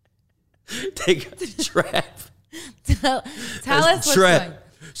 They got the trap. Tell That's us the what's trap. going.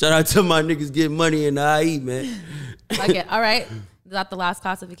 Shout out to my niggas getting money in the IE, man. Okay, all right. Is that the last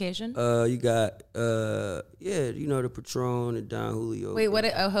classification? You got you know, the Patron, the Don Julio. Wait, what?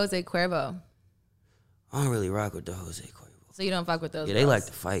 Jose Cuervo. I don't really rock with the Jose Cuervo. So you don't fuck with those? Yeah, they girls. like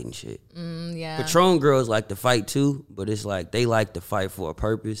to fight and shit. Yeah. Patron girls like to fight too, but it's like they like to fight for a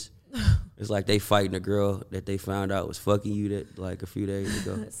purpose. It's like they fighting a girl that they found out was fucking you that like a few days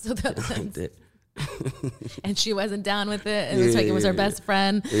ago. So that, Like that. and she wasn't down with it, and it was like it was her best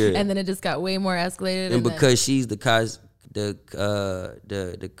friend, Yeah. and then it just got way more escalated. And then- because she's the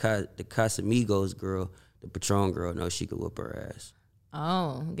Casamigos girl, the Patron girl, knows she could whoop her ass.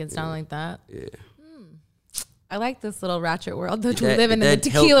 oh, it gets down like that. Yeah. I like this little ratchet world that we that- live in the did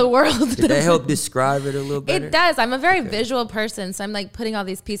that tequila help- world. Did that help describe it a little better? It does. I'm a very visual person, so I'm like putting all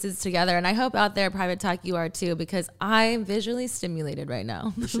these pieces together, and I hope out there, Private Talk, you are too, because I'm visually stimulated right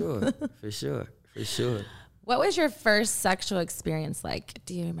now. For sure. For sure. For sure. What was your first sexual experience like?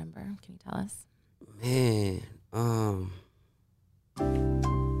 Do you remember? Can you tell us? Man,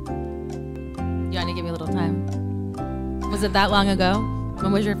 You want to give me a little time? Was it that long ago?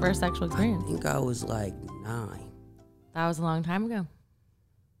 When was your first sexual I experience? think I was like 9. That was a long time ago.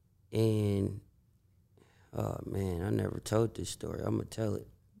 And oh man, I never told this story. I'm gonna tell it.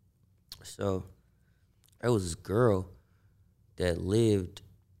 So there was this girl that lived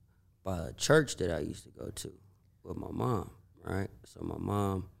by a church that I used to go to with my mom, right? So my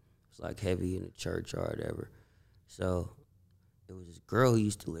mom was like heavy in the church or whatever. So there was this girl who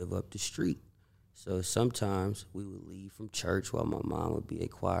used to live up the street. So sometimes we would leave from church while my mom would be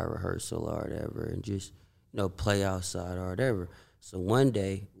at choir rehearsal or whatever and just, you know, play outside or whatever. So one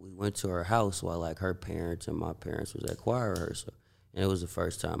day we went to her house while like her parents and my parents was at choir rehearsal. And it was the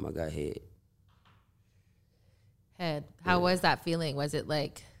first time I got head. Head. How was that feeling? Was it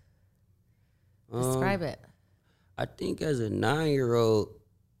like, describe it. I think as a 9-year-old,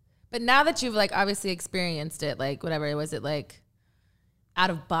 But now that you've like obviously experienced it, like whatever, was it like out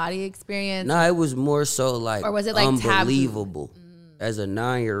of body experience? No, it was more so like, or was it like unbelievable as a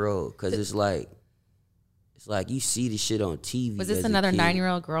 9-year-old? Because it's like you see the shit on TV. Was this another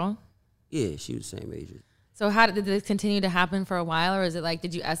 9-year-old girl? Yeah, she was the same age. So did this continue to happen for a while, or is it like,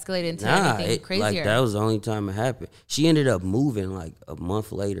 did you escalate into anything crazier? Like that was the only time it happened. She ended up moving like a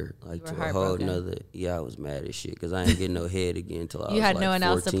month later, like to a whole nother. Yeah, I was mad as shit because I ain't getting no head again until I was You had like no one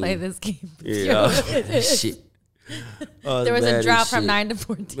 14. else to play this game. Yeah, I was mad as shit. There was a drop from 9 to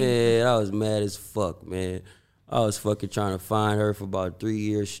 14. Man, I was mad as fuck, man. I was fucking trying to find her for about 3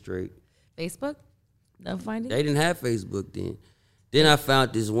 years straight. Facebook? No finding? They didn't have Facebook then. Then I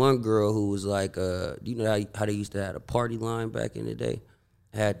found this one girl who was like, you know how they used to have a party line back in the day?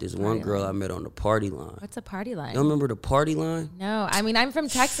 I had this one girl I met on the party line. What's a party line? You don't remember the party line? No. I mean, I'm from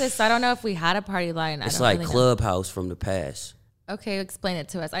Texas, so I don't know if we had a party line. It's like Clubhouse from the past. Okay, explain it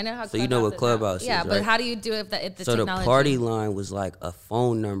to us. I know how. So you know what Clubhouse is, yeah, right? but how do you do it if the so technology? The party line was like a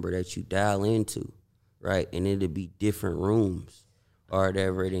phone number that you dial into, right? And it'd be different rooms or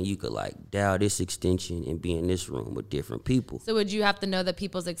whatever. Then you could like dial this extension and be in this room with different people. So would you have to know the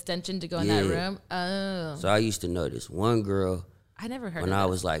people's extension to go in that room? Oh. So I used to know this one girl. I never heard when of I that.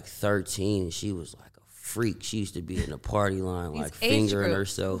 was like 13, and she was like a freak. She used to be in the party line, like fingering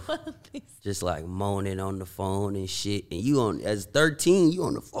herself, just like moaning on the phone and shit. And you as 13, you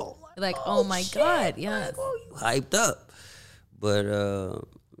on the phone like oh my shit. God, yes. Like, oh, you hyped up. But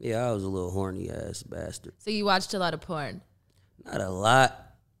yeah, I was a little horny ass bastard. So you watched a lot of porn? Not a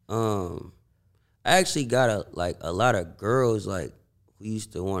lot. I actually got a lot of girls like who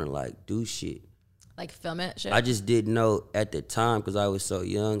used to want to like do shit. Like film it, shit? I just didn't know at the time because I was so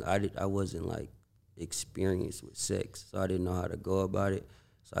young. I wasn't like experienced with sex, so I didn't know how to go about it.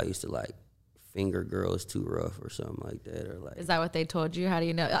 So I used to like finger girls too rough or something like that, or like. Is that what they told you? How do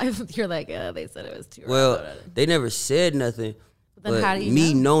you know? You're like, they said it was too rough. Well, they never said nothing. But how do you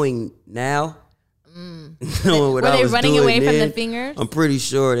me know? knowing now, knowing what Were I they was running doing away from then, the fingers? I'm pretty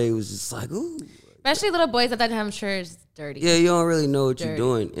sure they was just like, ooh. Especially little boys at that time, I'm sure it's dirty. Yeah, you don't really know what you're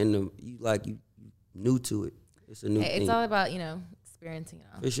doing, and you new to it. It's a new thing. It's all about experiencing it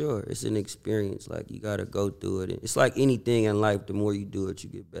all. For sure, it's an experience. Like you gotta go through it. It's like anything in life. The more you do it, you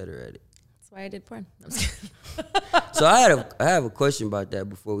get better at it. That's why I did porn. I'm just kidding. So I have a question about that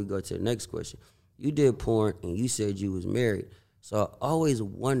before we go to the next question. You did porn and you said you was married. So I always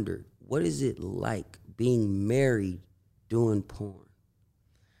wondered, what is it like being married doing porn?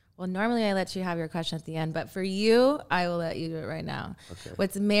 Well, normally I let you have your question at the end, but for you, I will let you do it right now. Okay.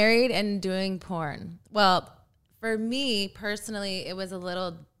 What's married and doing porn? Well, for me personally, it was a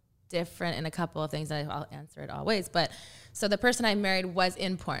little different in a couple of things, and I'll answer it always. But so the person I married was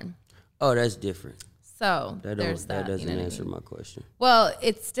in porn. Oh, that's different. So That doesn't answer my question. Well,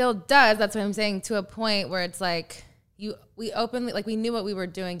 it still does. That's what I'm saying, to a point where it's like we openly, like, we knew what we were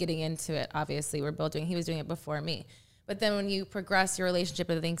doing getting into it. Obviously, we're both he was doing it before me. But then when you progress your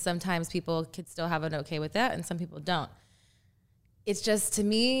relationship, I think sometimes people could still have an okay with that, and some people don't. It's just, to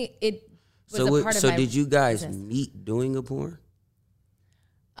me, it was a part of my So did you guys business. meet doing a porn?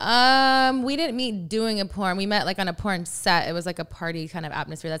 We didn't meet doing a porn. We met like on a porn set. It was like a party kind of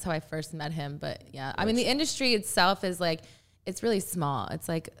atmosphere. That's how I first met him. But yeah, I mean, the industry itself is like, it's really small. It's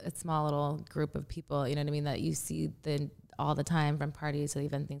like a small little group of people, you know what I mean, that you see all the time, from parties to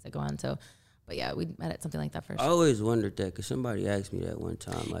even things that go on. So, but yeah, we met at something like that first. I always wondered that because somebody asked me that one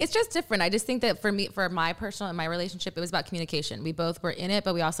time. Like, It's just different. I just think that for my personal and my relationship, it was about communication. We both were in it,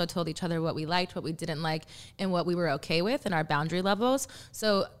 but we also told each other what we liked, what we didn't like, and what we were okay with, and our boundary levels.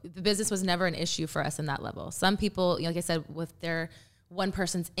 So the business was never an issue for us in that level. Some people, like I said, with one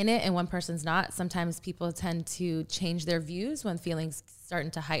person's in it and one person's not, sometimes people tend to change their views when feelings starting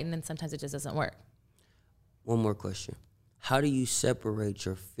to heighten, and sometimes it just doesn't work. one more question. How do you separate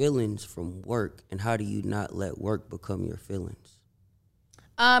your feelings from work, and how do you not let work become your feelings?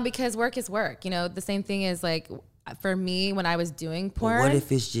 Because work is work. The same thing is like, for me, when I was doing porn. But what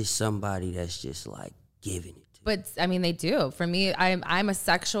if it's just somebody that's just like giving it to you? But I mean, they do. For me, I'm a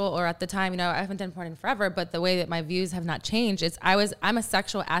sexual, or at the time, I haven't done porn in forever, but the way that my views have not changed, I'm a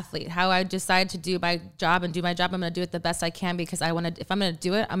sexual athlete. How I decide to do my job, I'm going to do it the best I can, because if I'm going to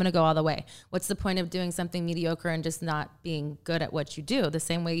do it, I'm going to go all the way. What's the point of doing something mediocre and just not being good at what you do, the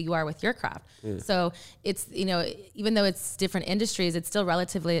same way you are with your craft? Yeah. So it's, even though it's different industries, it's still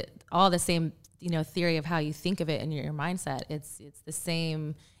relatively all the same, theory of how you think of it and your mindset. It's the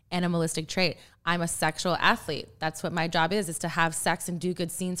same animalistic trait. I'm a sexual athlete. That's what my job is to have sex and do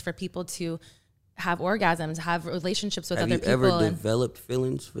good scenes for people to have orgasms, have relationships with other people. Have you ever developed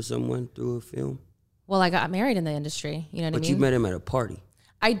feelings for someone through a film? Well, I got married in the industry. You know what I mean? But you met him at a party.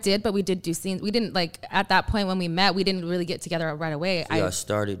 I did, but we did do scenes. We didn't like at that point when we met. We didn't really get together right away. So y'all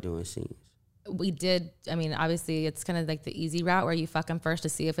started doing scenes. We did. I mean, obviously, it's kind of like the easy route where you fuck them first to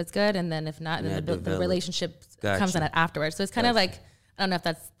see if it's good, and then if not, then the relationship comes in it afterwards. So it's kind of like, I don't know if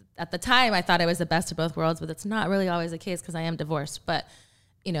that's at the time I thought it was the best of both worlds, but it's not really always the case because I am divorced. But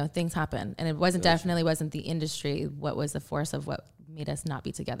you know, things happen, and it definitely wasn't the industry what was the force of what made us not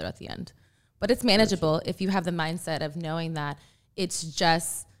be together at the end. But it's manageable if you have the mindset of knowing that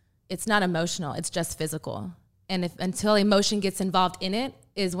it's not emotional, it's just physical. And until emotion gets involved in it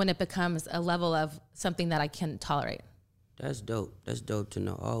is when it becomes a level of something that I can tolerate. That's dope. That's dope to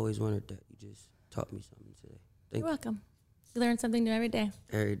know. I always wanted that. You just taught me something today. You're welcome. You learn something new every day.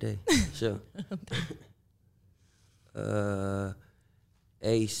 Every day. Sure.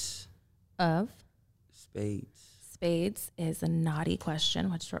 Ace. Of? Spades. Spades is a naughty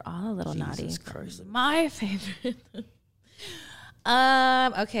question, which we're all a little naughty. Christ. My favorite.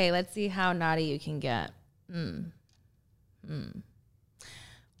 Okay, let's see how naughty you can get.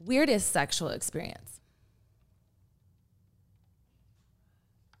 Weirdest sexual experience.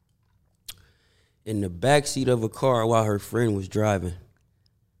 In the backseat of a car while her friend was driving.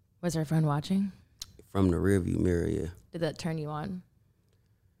 Was her friend watching? From the rearview mirror, yeah. Did that turn you on?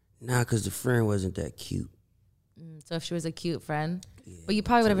 Nah, because the friend wasn't that cute. So if she was a cute friend, but you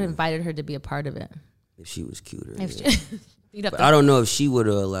probably would have invited her to be a part of it. If she was cuter. But I don't know if she would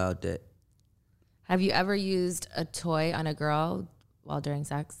have allowed that. Have you ever used a toy on a girl while during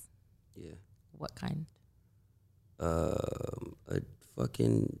sex? Yeah. What kind? A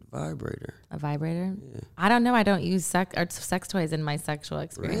fucking vibrator. A vibrator? Yeah. I don't know. I don't use sex toys in my sexual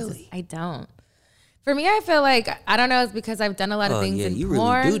experiences. Really? I don't. For me, I feel like, I don't know, it's because I've done a lot of things in you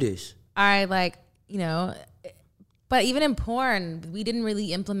porn. really do this. I like, you know, but even in porn, we didn't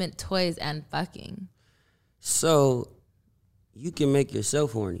really implement toys and fucking. So you can make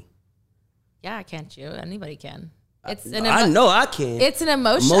yourself horny. Yeah, can't you? Anybody can. I know I can. It's an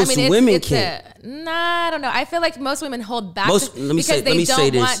emotion. Most women can. I don't know. I feel like most women hold back because they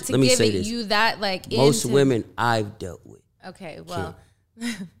don't want to give you that like. Most women I've dealt with. Okay, well.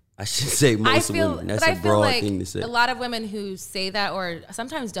 I should say most women. That's a broad thing to say. A lot of women who say that or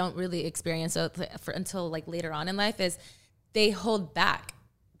sometimes don't really experience it until like later on in life is they hold back.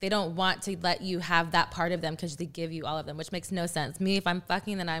 They don't want to let you have that part of them because they give you all of them, which makes no sense. Me, if I'm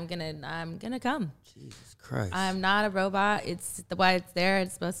fucking, then I'm gonna come. Jesus Christ. I'm not a robot. It's why it's there.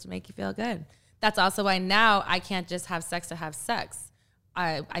 It's supposed to make you feel good. That's also why now I can't just have sex to have sex.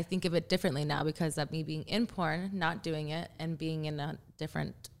 I think of it differently now because of me being in porn, not doing it, and being in a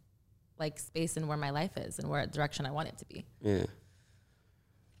different like space and where my life is and where direction I want it to be. Yeah.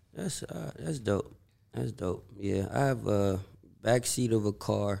 That's dope. That's dope. Yeah, I have a backseat of a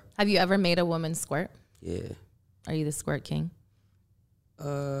car. Have you ever made a woman squirt? Yeah. Are you the squirt king?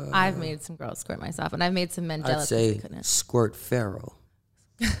 I've made some girls squirt myself, and I've made some men jealous. I'd say they couldn't. squirt pharaoh.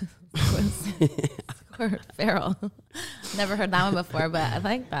 Squirt feral. Never heard that one before, but I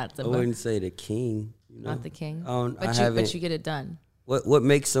like that. I wouldn't say the king. You know? Not the king. But you get it done. What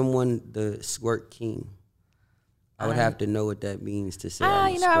makes someone the squirt king? I would have to know what that means to say.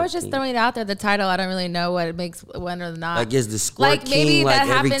 I was just throwing it out there. The title, I don't really know what it makes one or not. Like, is the squirt king like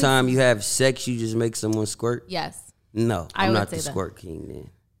every time you have sex, you just make someone squirt? Yes. No, I'm not the squirt king then.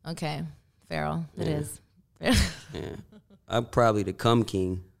 Okay, feral. It is. Yeah, I'm probably the cum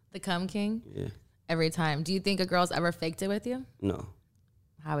king. The cum king? Yeah. Every time. Do you think a girl's ever faked it with you? No.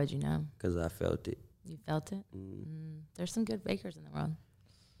 How would you know? Because I felt it. You felt it? There's some good fakers in the world.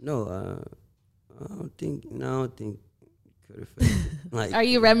 No, I don't think you could have faked it. Like, are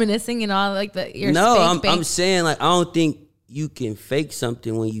you reminiscing and all like your No, I'm saying like I don't think you can fake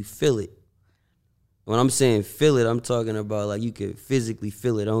something when you feel it. When I'm saying feel it, I'm talking about like you can physically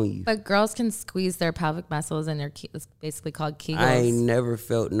feel it on you. But girls can squeeze their pelvic muscles and it's basically called Kegels. I ain't never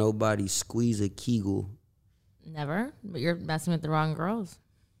felt nobody squeeze a Kegel. Never? But you're messing with the wrong girls.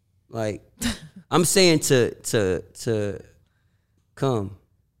 Like, I'm saying to come.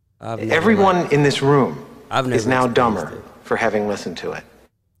 Everyone in this room is now dumber for having listened to it.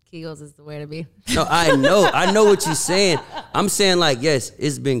 Kegels is the way to be. No, I know what you're saying. I'm saying like, yes,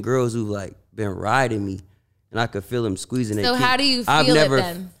 it's been girls who've like been riding me, and I could feel them squeezing. So how do you feel it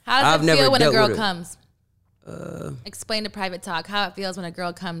then? How does it feel when a girl comes? Explain to Private Talk how it feels when a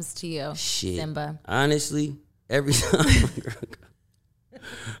girl comes to you, shit. Simba. Honestly, every time a girl comes,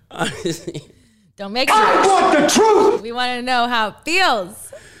 honestly, don't make I want the truth. We want to know how it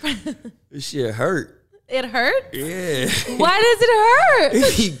feels. This shit hurt. It hurts? Yeah. Why does it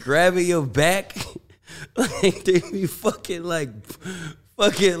hurt? He grabbing your back, like they be fucking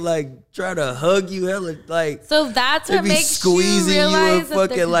fucking like try to hug you hella like. So that's what makes squeezing you realize and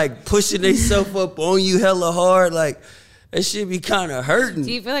fucking like pushing themselves up on you hella hard. Like that shit be kind of hurting.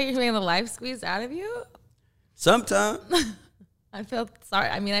 Do you feel like you're getting the life squeezed out of you? Sometimes. I feel sorry.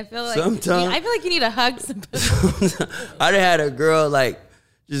 I mean, I feel like sometimes. I feel like you need a hug. I done had a girl like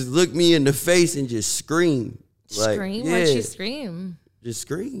just look me in the face and just scream. Like, scream? yeah, What'd she scream? Just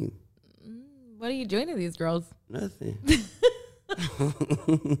scream. What are you doing to these girls? Nothing.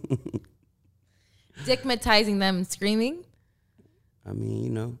 Dickmatizing them, screaming. I mean, you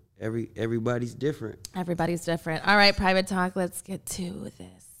know, everybody's different. Everybody's different. All right, private talk. Let's get to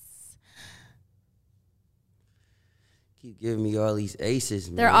this. Keep giving me all these aces,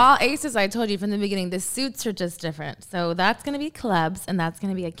 man. They're all aces. I told you from the beginning. The suits are just different. So that's going to be clubs, and that's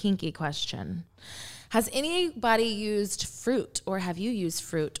going to be a kinky question. Has anybody used fruit, or have you used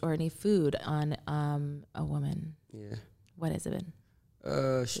fruit or any food on a woman? Yeah. What has it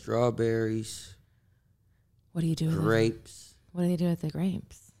been? Strawberries. What do you do with grapes? What do they do with the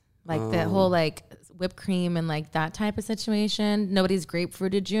grapes? Like the whole like whipped cream and like that type of situation? Nobody's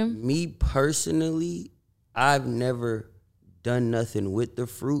grapefruited you? Me personally, I've never done nothing with the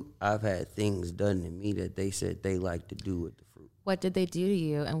fruit. I've had things done to me that they said they like to do with the fruit. What did they do to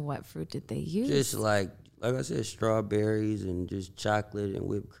you, and what fruit did they use? Just like I said, strawberries and just chocolate and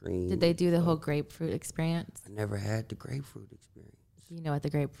whipped cream. Did they do the whole grapefruit experience? I never had the grapefruit experience. Do you know what the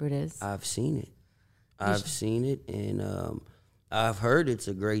grapefruit is? I've seen it. I've seen it, and I've heard it's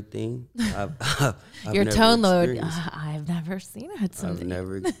a great thing. I've Your tone, Lord. I've never seen it. I've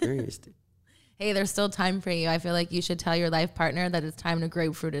never experienced it. Hey, there's still time for you. I feel like you should tell your life partner that it's time to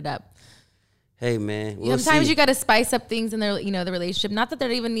grapefruit it up. Hey, man. Sometimes you got to spice up things in their, the relationship. Not that there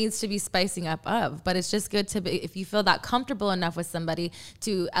even needs to be spicing up of, but it's just good to be, if you feel that comfortable enough with somebody,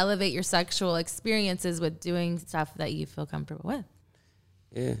 to elevate your sexual experiences with doing stuff that you feel comfortable with.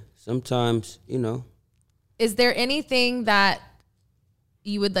 Yeah, sometimes, Is there anything that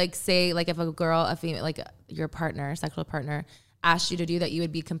you would like say, like if a girl, a female, like your partner, sexual partner, asked you to do that, you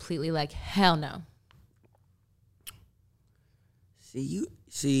would be completely like, hell no?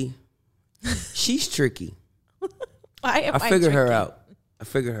 See, she's tricky. I figured her out.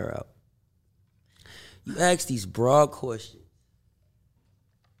 You ask these broad questions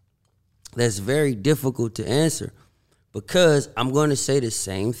that's very difficult to answer, because I'm going to say the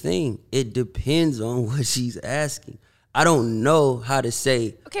same thing. It depends on what she's asking. I don't know how to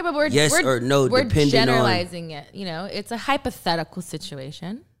say but we're yes or no. We're depending generalizing it. It's a hypothetical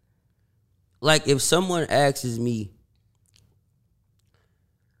situation. Like if someone asks me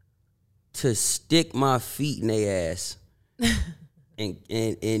to stick my feet in their ass, and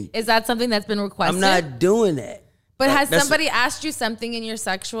is that something that's been requested? I'm not doing that. But has somebody asked you something in your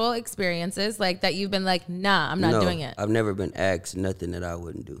sexual experiences like that you've been like, nah, I'm not doing it? I've never been asked nothing that I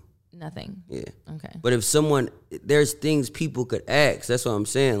wouldn't do. Nothing. Yeah. Okay. But if there's things people could ask. That's what I'm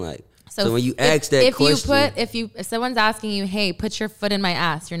saying. Like, so when you ask that question, if someone's asking you, hey, put your foot in my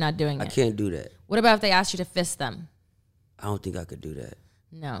ass, you're not doing it. I can't do that. What about if they asked you to fist them? I don't think I could do that.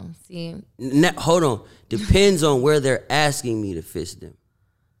 No. See. Hold on. Depends on where they're asking me to fist them.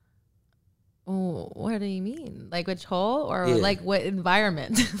 Oh, what do you mean? Like which hole, or like what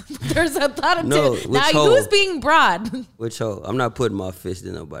environment? There's a lot of now hole? Who's being broad? Which hole? I'm not putting my fist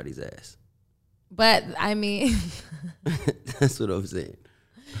in nobody's ass. But I mean, that's what I'm saying.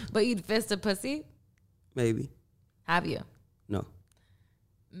 But you'd fist a pussy? Maybe. Have you? No.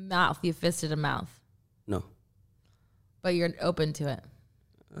 Mouth? You fisted a mouth? No. But you're open to it.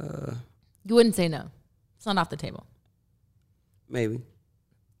 You wouldn't say no. It's not off the table. Maybe.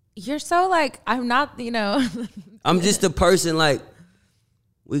 You're so like, I'm not, I'm just a person like,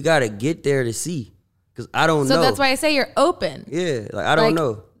 we got to get there to see. Because I don't know. So that's why I say you're open. Yeah. Like, I don't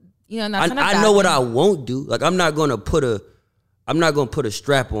know. And that's I know what I won't do. Like, I'm not going to put a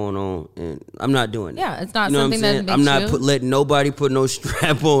strap on and I'm not doing that. Yeah. It's not something that makes I'm not letting nobody put no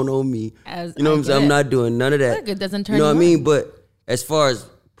strap on me. You know what I'm saying? I'm not doing none of that. It doesn't turn you know what I mean? But as far as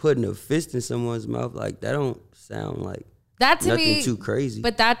putting a fist in someone's mouth, like that don't sound like nothing too crazy.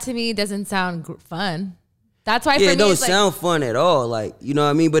 But that to me doesn't sound fun. That's why for me it don't sound fun at all. Like, you know what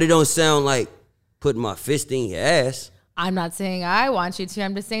I mean? But it don't sound like putting my fist in your ass. I'm not saying I want you to.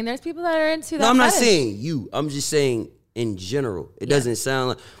 I'm just saying there's people that are into that. No, I'm not saying you. I'm just saying in general. It doesn't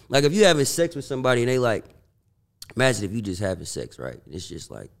sound like if you having sex with somebody and they like, imagine if you just having sex, right? It's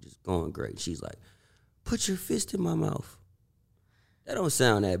just going great. She's like, put your fist in my mouth. That don't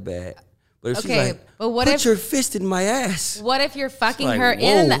sound that bad. But if she's like, but put your fist in my ass. What if you're fucking her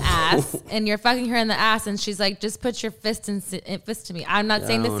in the ass and you're fucking her in the ass and she's like, just put your fist to me. I'm not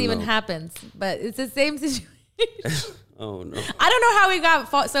saying this even happens, but it's the same situation. don't know. I don't know how we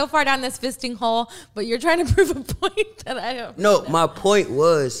got so far down this fisting hole, but you're trying to prove a point that I don't. No, my point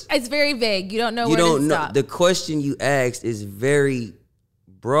was. It's very vague. You don't know where to stop. The question you asked is very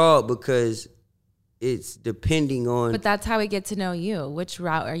broad because it's depending on. But that's how we get to know you. Which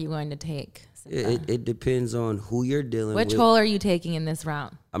route are you going to take? It depends on who you're dealing with. Which hole are you taking in this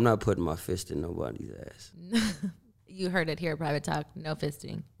round? I'm not putting my fist in nobody's ass. You heard it here, Private Talk. No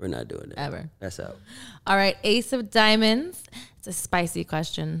fisting. We're not doing that. Ever. That's out. All right, Ace of Diamonds. It's a spicy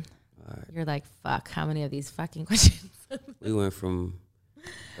question. All right. You're like, fuck, how many of these fucking questions? We went from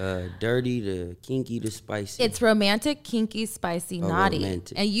dirty to kinky to spicy. It's romantic, kinky, spicy, naughty.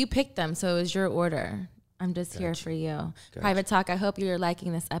 Romantic. And you picked them, so it was your order. I'm just here for you. Gotcha. Private Talk, I hope you're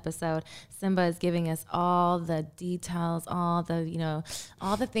liking this episode. Simba is giving us all the details, all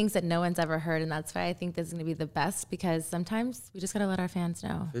the things that no one's ever heard. And that's why I think this is going to be the best, because sometimes we just got to let our fans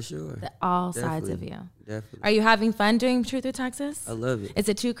know. For sure. All sides of you. Definitely. Are you having fun doing Truth or Texas? I love it. Is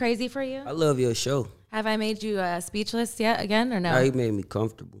it too crazy for you? I love your show. Have I made you speechless yet again or no? No, you made me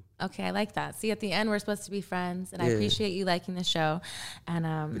comfortable. Okay, I like that. See, at the end, we're supposed to be friends, and I appreciate you liking the show.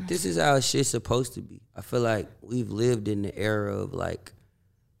 And but this is how shit's supposed to be. I feel like we've lived in the era of like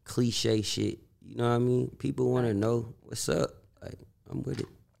cliche shit. You know what I mean? People want to know what's up. Like, I'm with it.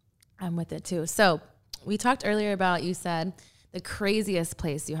 I'm with it too. So we talked earlier about, you said the craziest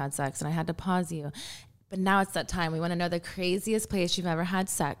place you had sex, and I had to pause you. But now it's that time. We want to know the craziest place you've ever had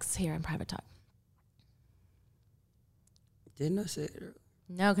sex here in Private Talk. Didn't I say it earlier?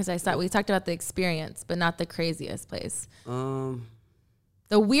 No, because we talked about the experience, but not the craziest place. The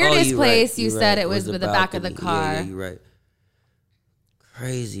weirdest place, you said it was with the back of the car. Yeah, you're right.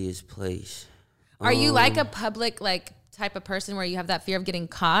 Craziest place. Are you like a public type of person where you have that fear of getting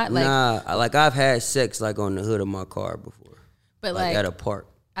caught? Nah, I've had sex on the hood of my car before. But at a park.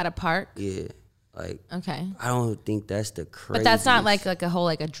 At a park? Yeah. Okay. I don't think that's the craziest. But that's not like a whole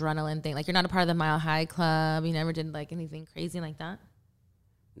adrenaline thing. Like, you're not a part of the Mile High Club. You never did anything crazy like that?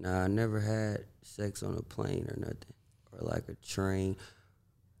 Nah, I never had sex on a plane or nothing. Or a train.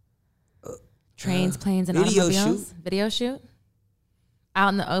 Trains, planes, and automobiles? Video shoot? Out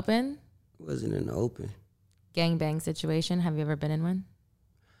in the open? It wasn't in the open. Gangbang situation. Have you ever been in one?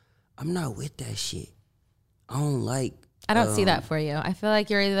 I'm not with that shit. I don't like. I don't see that for you. I feel like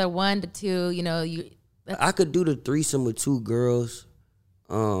you're either 1 to 2. I could do the threesome with 2 girls.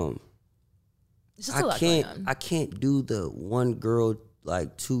 It's just a lot going on. I can't do the 1 girl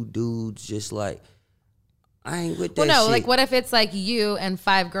 2 dudes. Just I ain't with that. Well, no. Shit. What if it's you and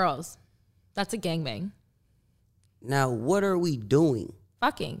 5 girls? That's a gangbang. Now, what are we doing?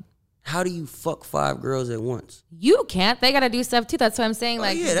 Fucking. How do you fuck 5 girls at once? You can't. They got to do stuff too. That's what I'm saying.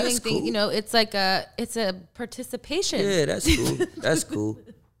 Yeah, that's doing cool. It's it's a participation. Yeah, that's cool. That's cool.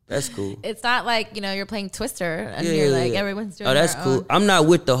 That's cool. It's not you're playing Twister and you're everyone's doing. Oh, that's their cool. own. I'm not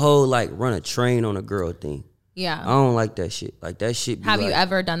with the whole run a train on a girl thing. Yeah. I don't like that shit. That shit. Have you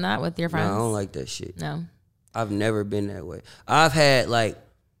ever done that with your friends? No, I don't like that shit. No. I've never been that way. I've had I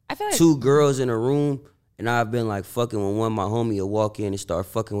feel 2 girls in a room. And I've been fucking with one. My homie will walk in and start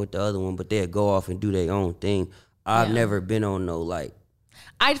fucking with the other one, but they'll go off and do their own thing. I've never been on no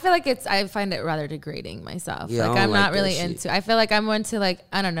I feel I find it rather degrading myself. Yeah, I'm not that really shit. into. I feel I'm into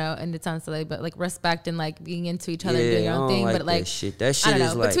I don't know, and it sounds silly, but respect and being into each other and doing your own thing. But that shit. That shit I don't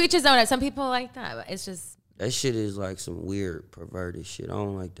is know. But to each his own. Some people like that. But it's just that shit is some weird perverted shit. I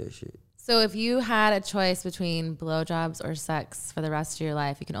don't like that shit. So if you had a choice between blowjobs or sex for the rest of your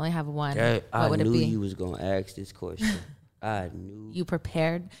life, you can only have one. What would it be? I knew you was gonna ask this question. I knew. You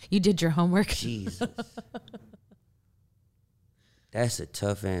prepared. You did your homework. Jesus. That's a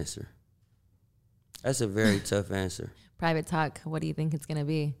tough answer. That's a very tough answer. Private Talk. What do you think it's gonna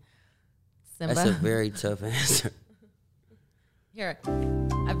be? Simba? That's a very tough answer. Here,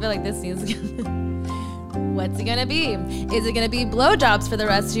 I feel like this needs. What's it gonna be? Is it gonna be blowjobs for the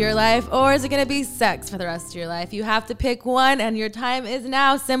rest of your life, or is it gonna be sex for the rest of your life? You have to pick one, and your time is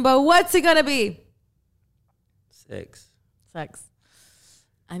now, Simba. What's it gonna be? Sex. Sex.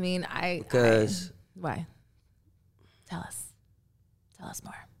 I mean, why? Tell us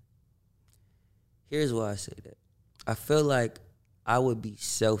more. Here's why I say that. I feel like I would be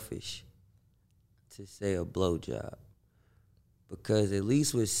selfish to say a blowjob. Because at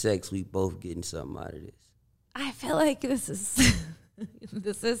least with sex, we both getting something out of this. I feel like this is such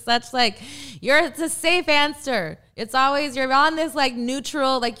it's a safe answer. It's always you're on this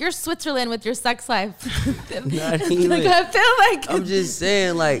neutral, you're Switzerland with your sex life. Not even. I feel I'm just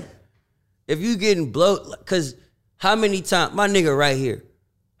saying if you getting because how many times, my nigga right here,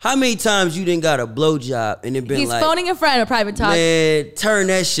 how many times you didn't got a blowjob and it been he's phoning a friend, a Private Talk. Man, turn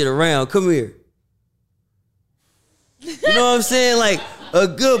that shit around. Come here. You know what I'm saying? Like, a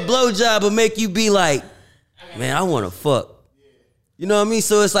good blowjob will make you be like, man, I want to fuck. You know what I mean?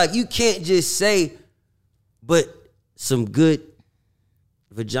 So it's like, you can't just say, but some good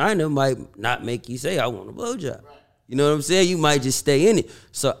vagina might not make you say, I want a blowjob. Right. You know what I'm saying? You might just stay in it.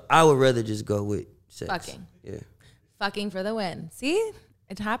 So I would rather just go with sex. Fucking. Yeah. Fucking for the win. See?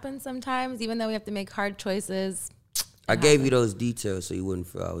 It happens sometimes, even though we have to make hard choices. I gave you those details so you wouldn't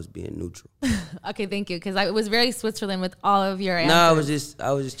feel I was being neutral. Okay, thank you. Because I was very Switzerland with all of your answers. No,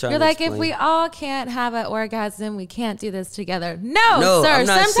 I was just trying You're to like, explain. if we all can't have an orgasm, we can't do this together. No, sir. I'm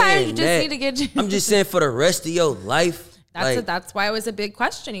not Sometimes you just that. need to get you. I'm just saying for the rest of your life. That's why it was a big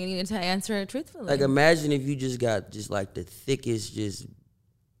question. You needed to answer it truthfully. Like, imagine if you just got just like the thickest, just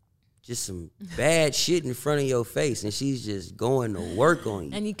some bad shit in front of your face, and she's just going to work on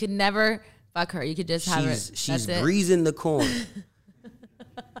you. And you could never fuck her. You could just have it. She's greasing the corn.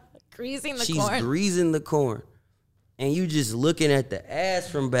 Greasing the She's corn. greasing the corn. And you just looking at the ass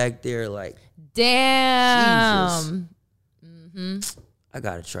from back there like, damn. Jesus. I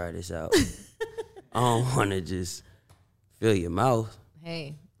got to try this out. I don't want to just fill your mouth.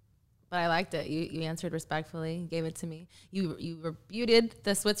 Hey, but I liked it. You answered respectfully. You gave it to me. You refuted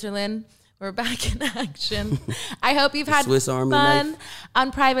the Switzerland. We're back in action. I hope you've had Swiss Army fun knife.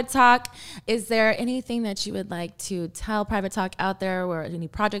 on Private Talk. Is there anything that you would like to tell Private Talk out there, or any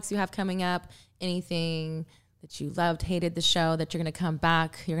projects you have coming up, anything that you loved, hated the show, that you're going to come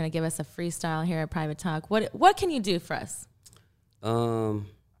back, you're going to give us a freestyle here at Private Talk? What can you do for us? I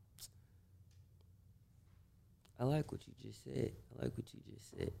like what you just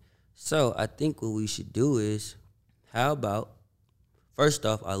said. So I think what we should do is, how about, first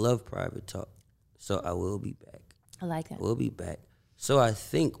off, I love Private Talk, so I will be back. I like that. We'll be back. So I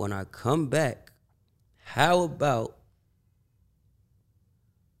think when I come back, how about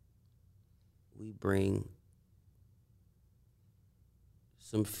we bring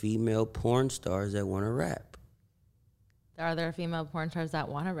some female porn stars that want to rap? Are there female porn stars that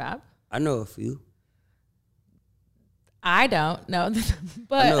want to rap? I know a few. I don't know,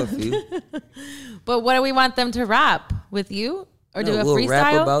 but I know a few. But what do we want them to rap with you, or do a we'll freestyle?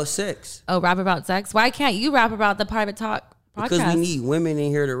 Rap about sex. Oh, rap about sex. Why can't you rap about the Private Talk podcast? Because we need women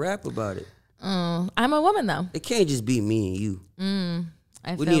in here to rap about it. I'm a woman though. It can't just be me and you.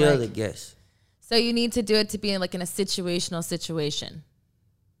 We need other guests. So you need to do it to be in a situational situation.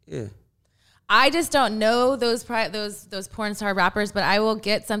 Yeah. I just don't know those porn star rappers, but I will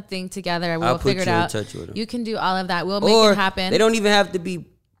get something together. We'll figure it out. I'll put you in touch with them. You can do all of that. We'll make it happen. They don't even have to be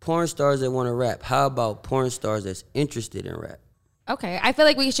porn stars that want to rap. How about porn stars that's interested in rap? Okay. I feel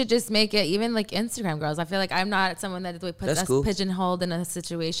like we should just make it even like Instagram girls. I feel like I'm not someone that would put us pigeonholed in a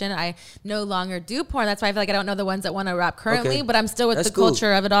situation. I no longer do porn. That's why I feel like I don't know the ones that want to rap currently, but I'm still with the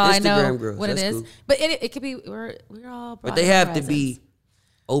culture of it all. Instagram I know girls. what That's it is. cool. But it could be, we're all But they have to be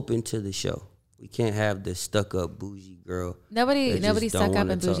open to the show. We can't have the stuck up bougie girl. Nobody stuck up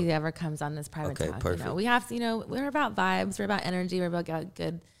and bougie that ever comes on this Private Talk. Perfect. We have to, we're about vibes, we're about energy, we're about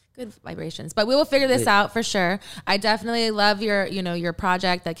good vibrations. But we will figure this out for sure. I definitely love your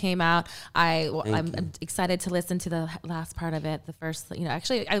project that came out. I'm excited to listen to the last part of it. The first,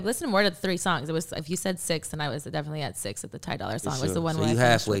 actually I listened more to the 3 songs. It was, if you said 6, and I was definitely at 6 at the Ty Dolla song. It was the one so where you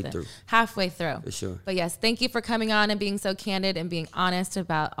halfway through. Halfway through. For sure. But yes, thank you for coming on and being so candid and being honest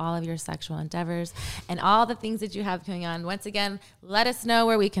about all of your sexual endeavors and all the things that you have going on. Once again, let us know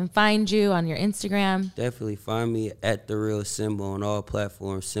where we can find you on your Instagram. Definitely find me at The Real Simba on all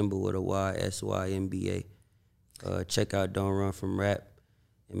platforms. Simba with a Y, SYMBA. Check out Don't Run From Rap,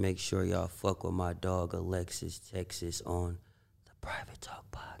 and make sure y'all fuck with my dog Alexis Texas on the Private Talk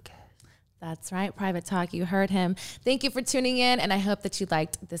podcast. That's right, Private Talk. You heard him. Thank you for tuning in, and I hope that you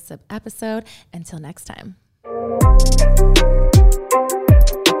liked this episode. Until next time.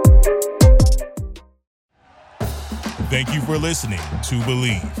 Thank you for listening to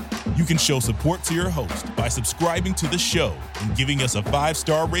Believe. You can show support to your host by subscribing to the show and giving us a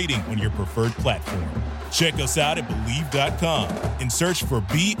 5-star rating on your preferred platform. Check us out at Believe.com and search for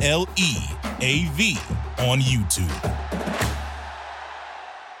BLEAV on YouTube.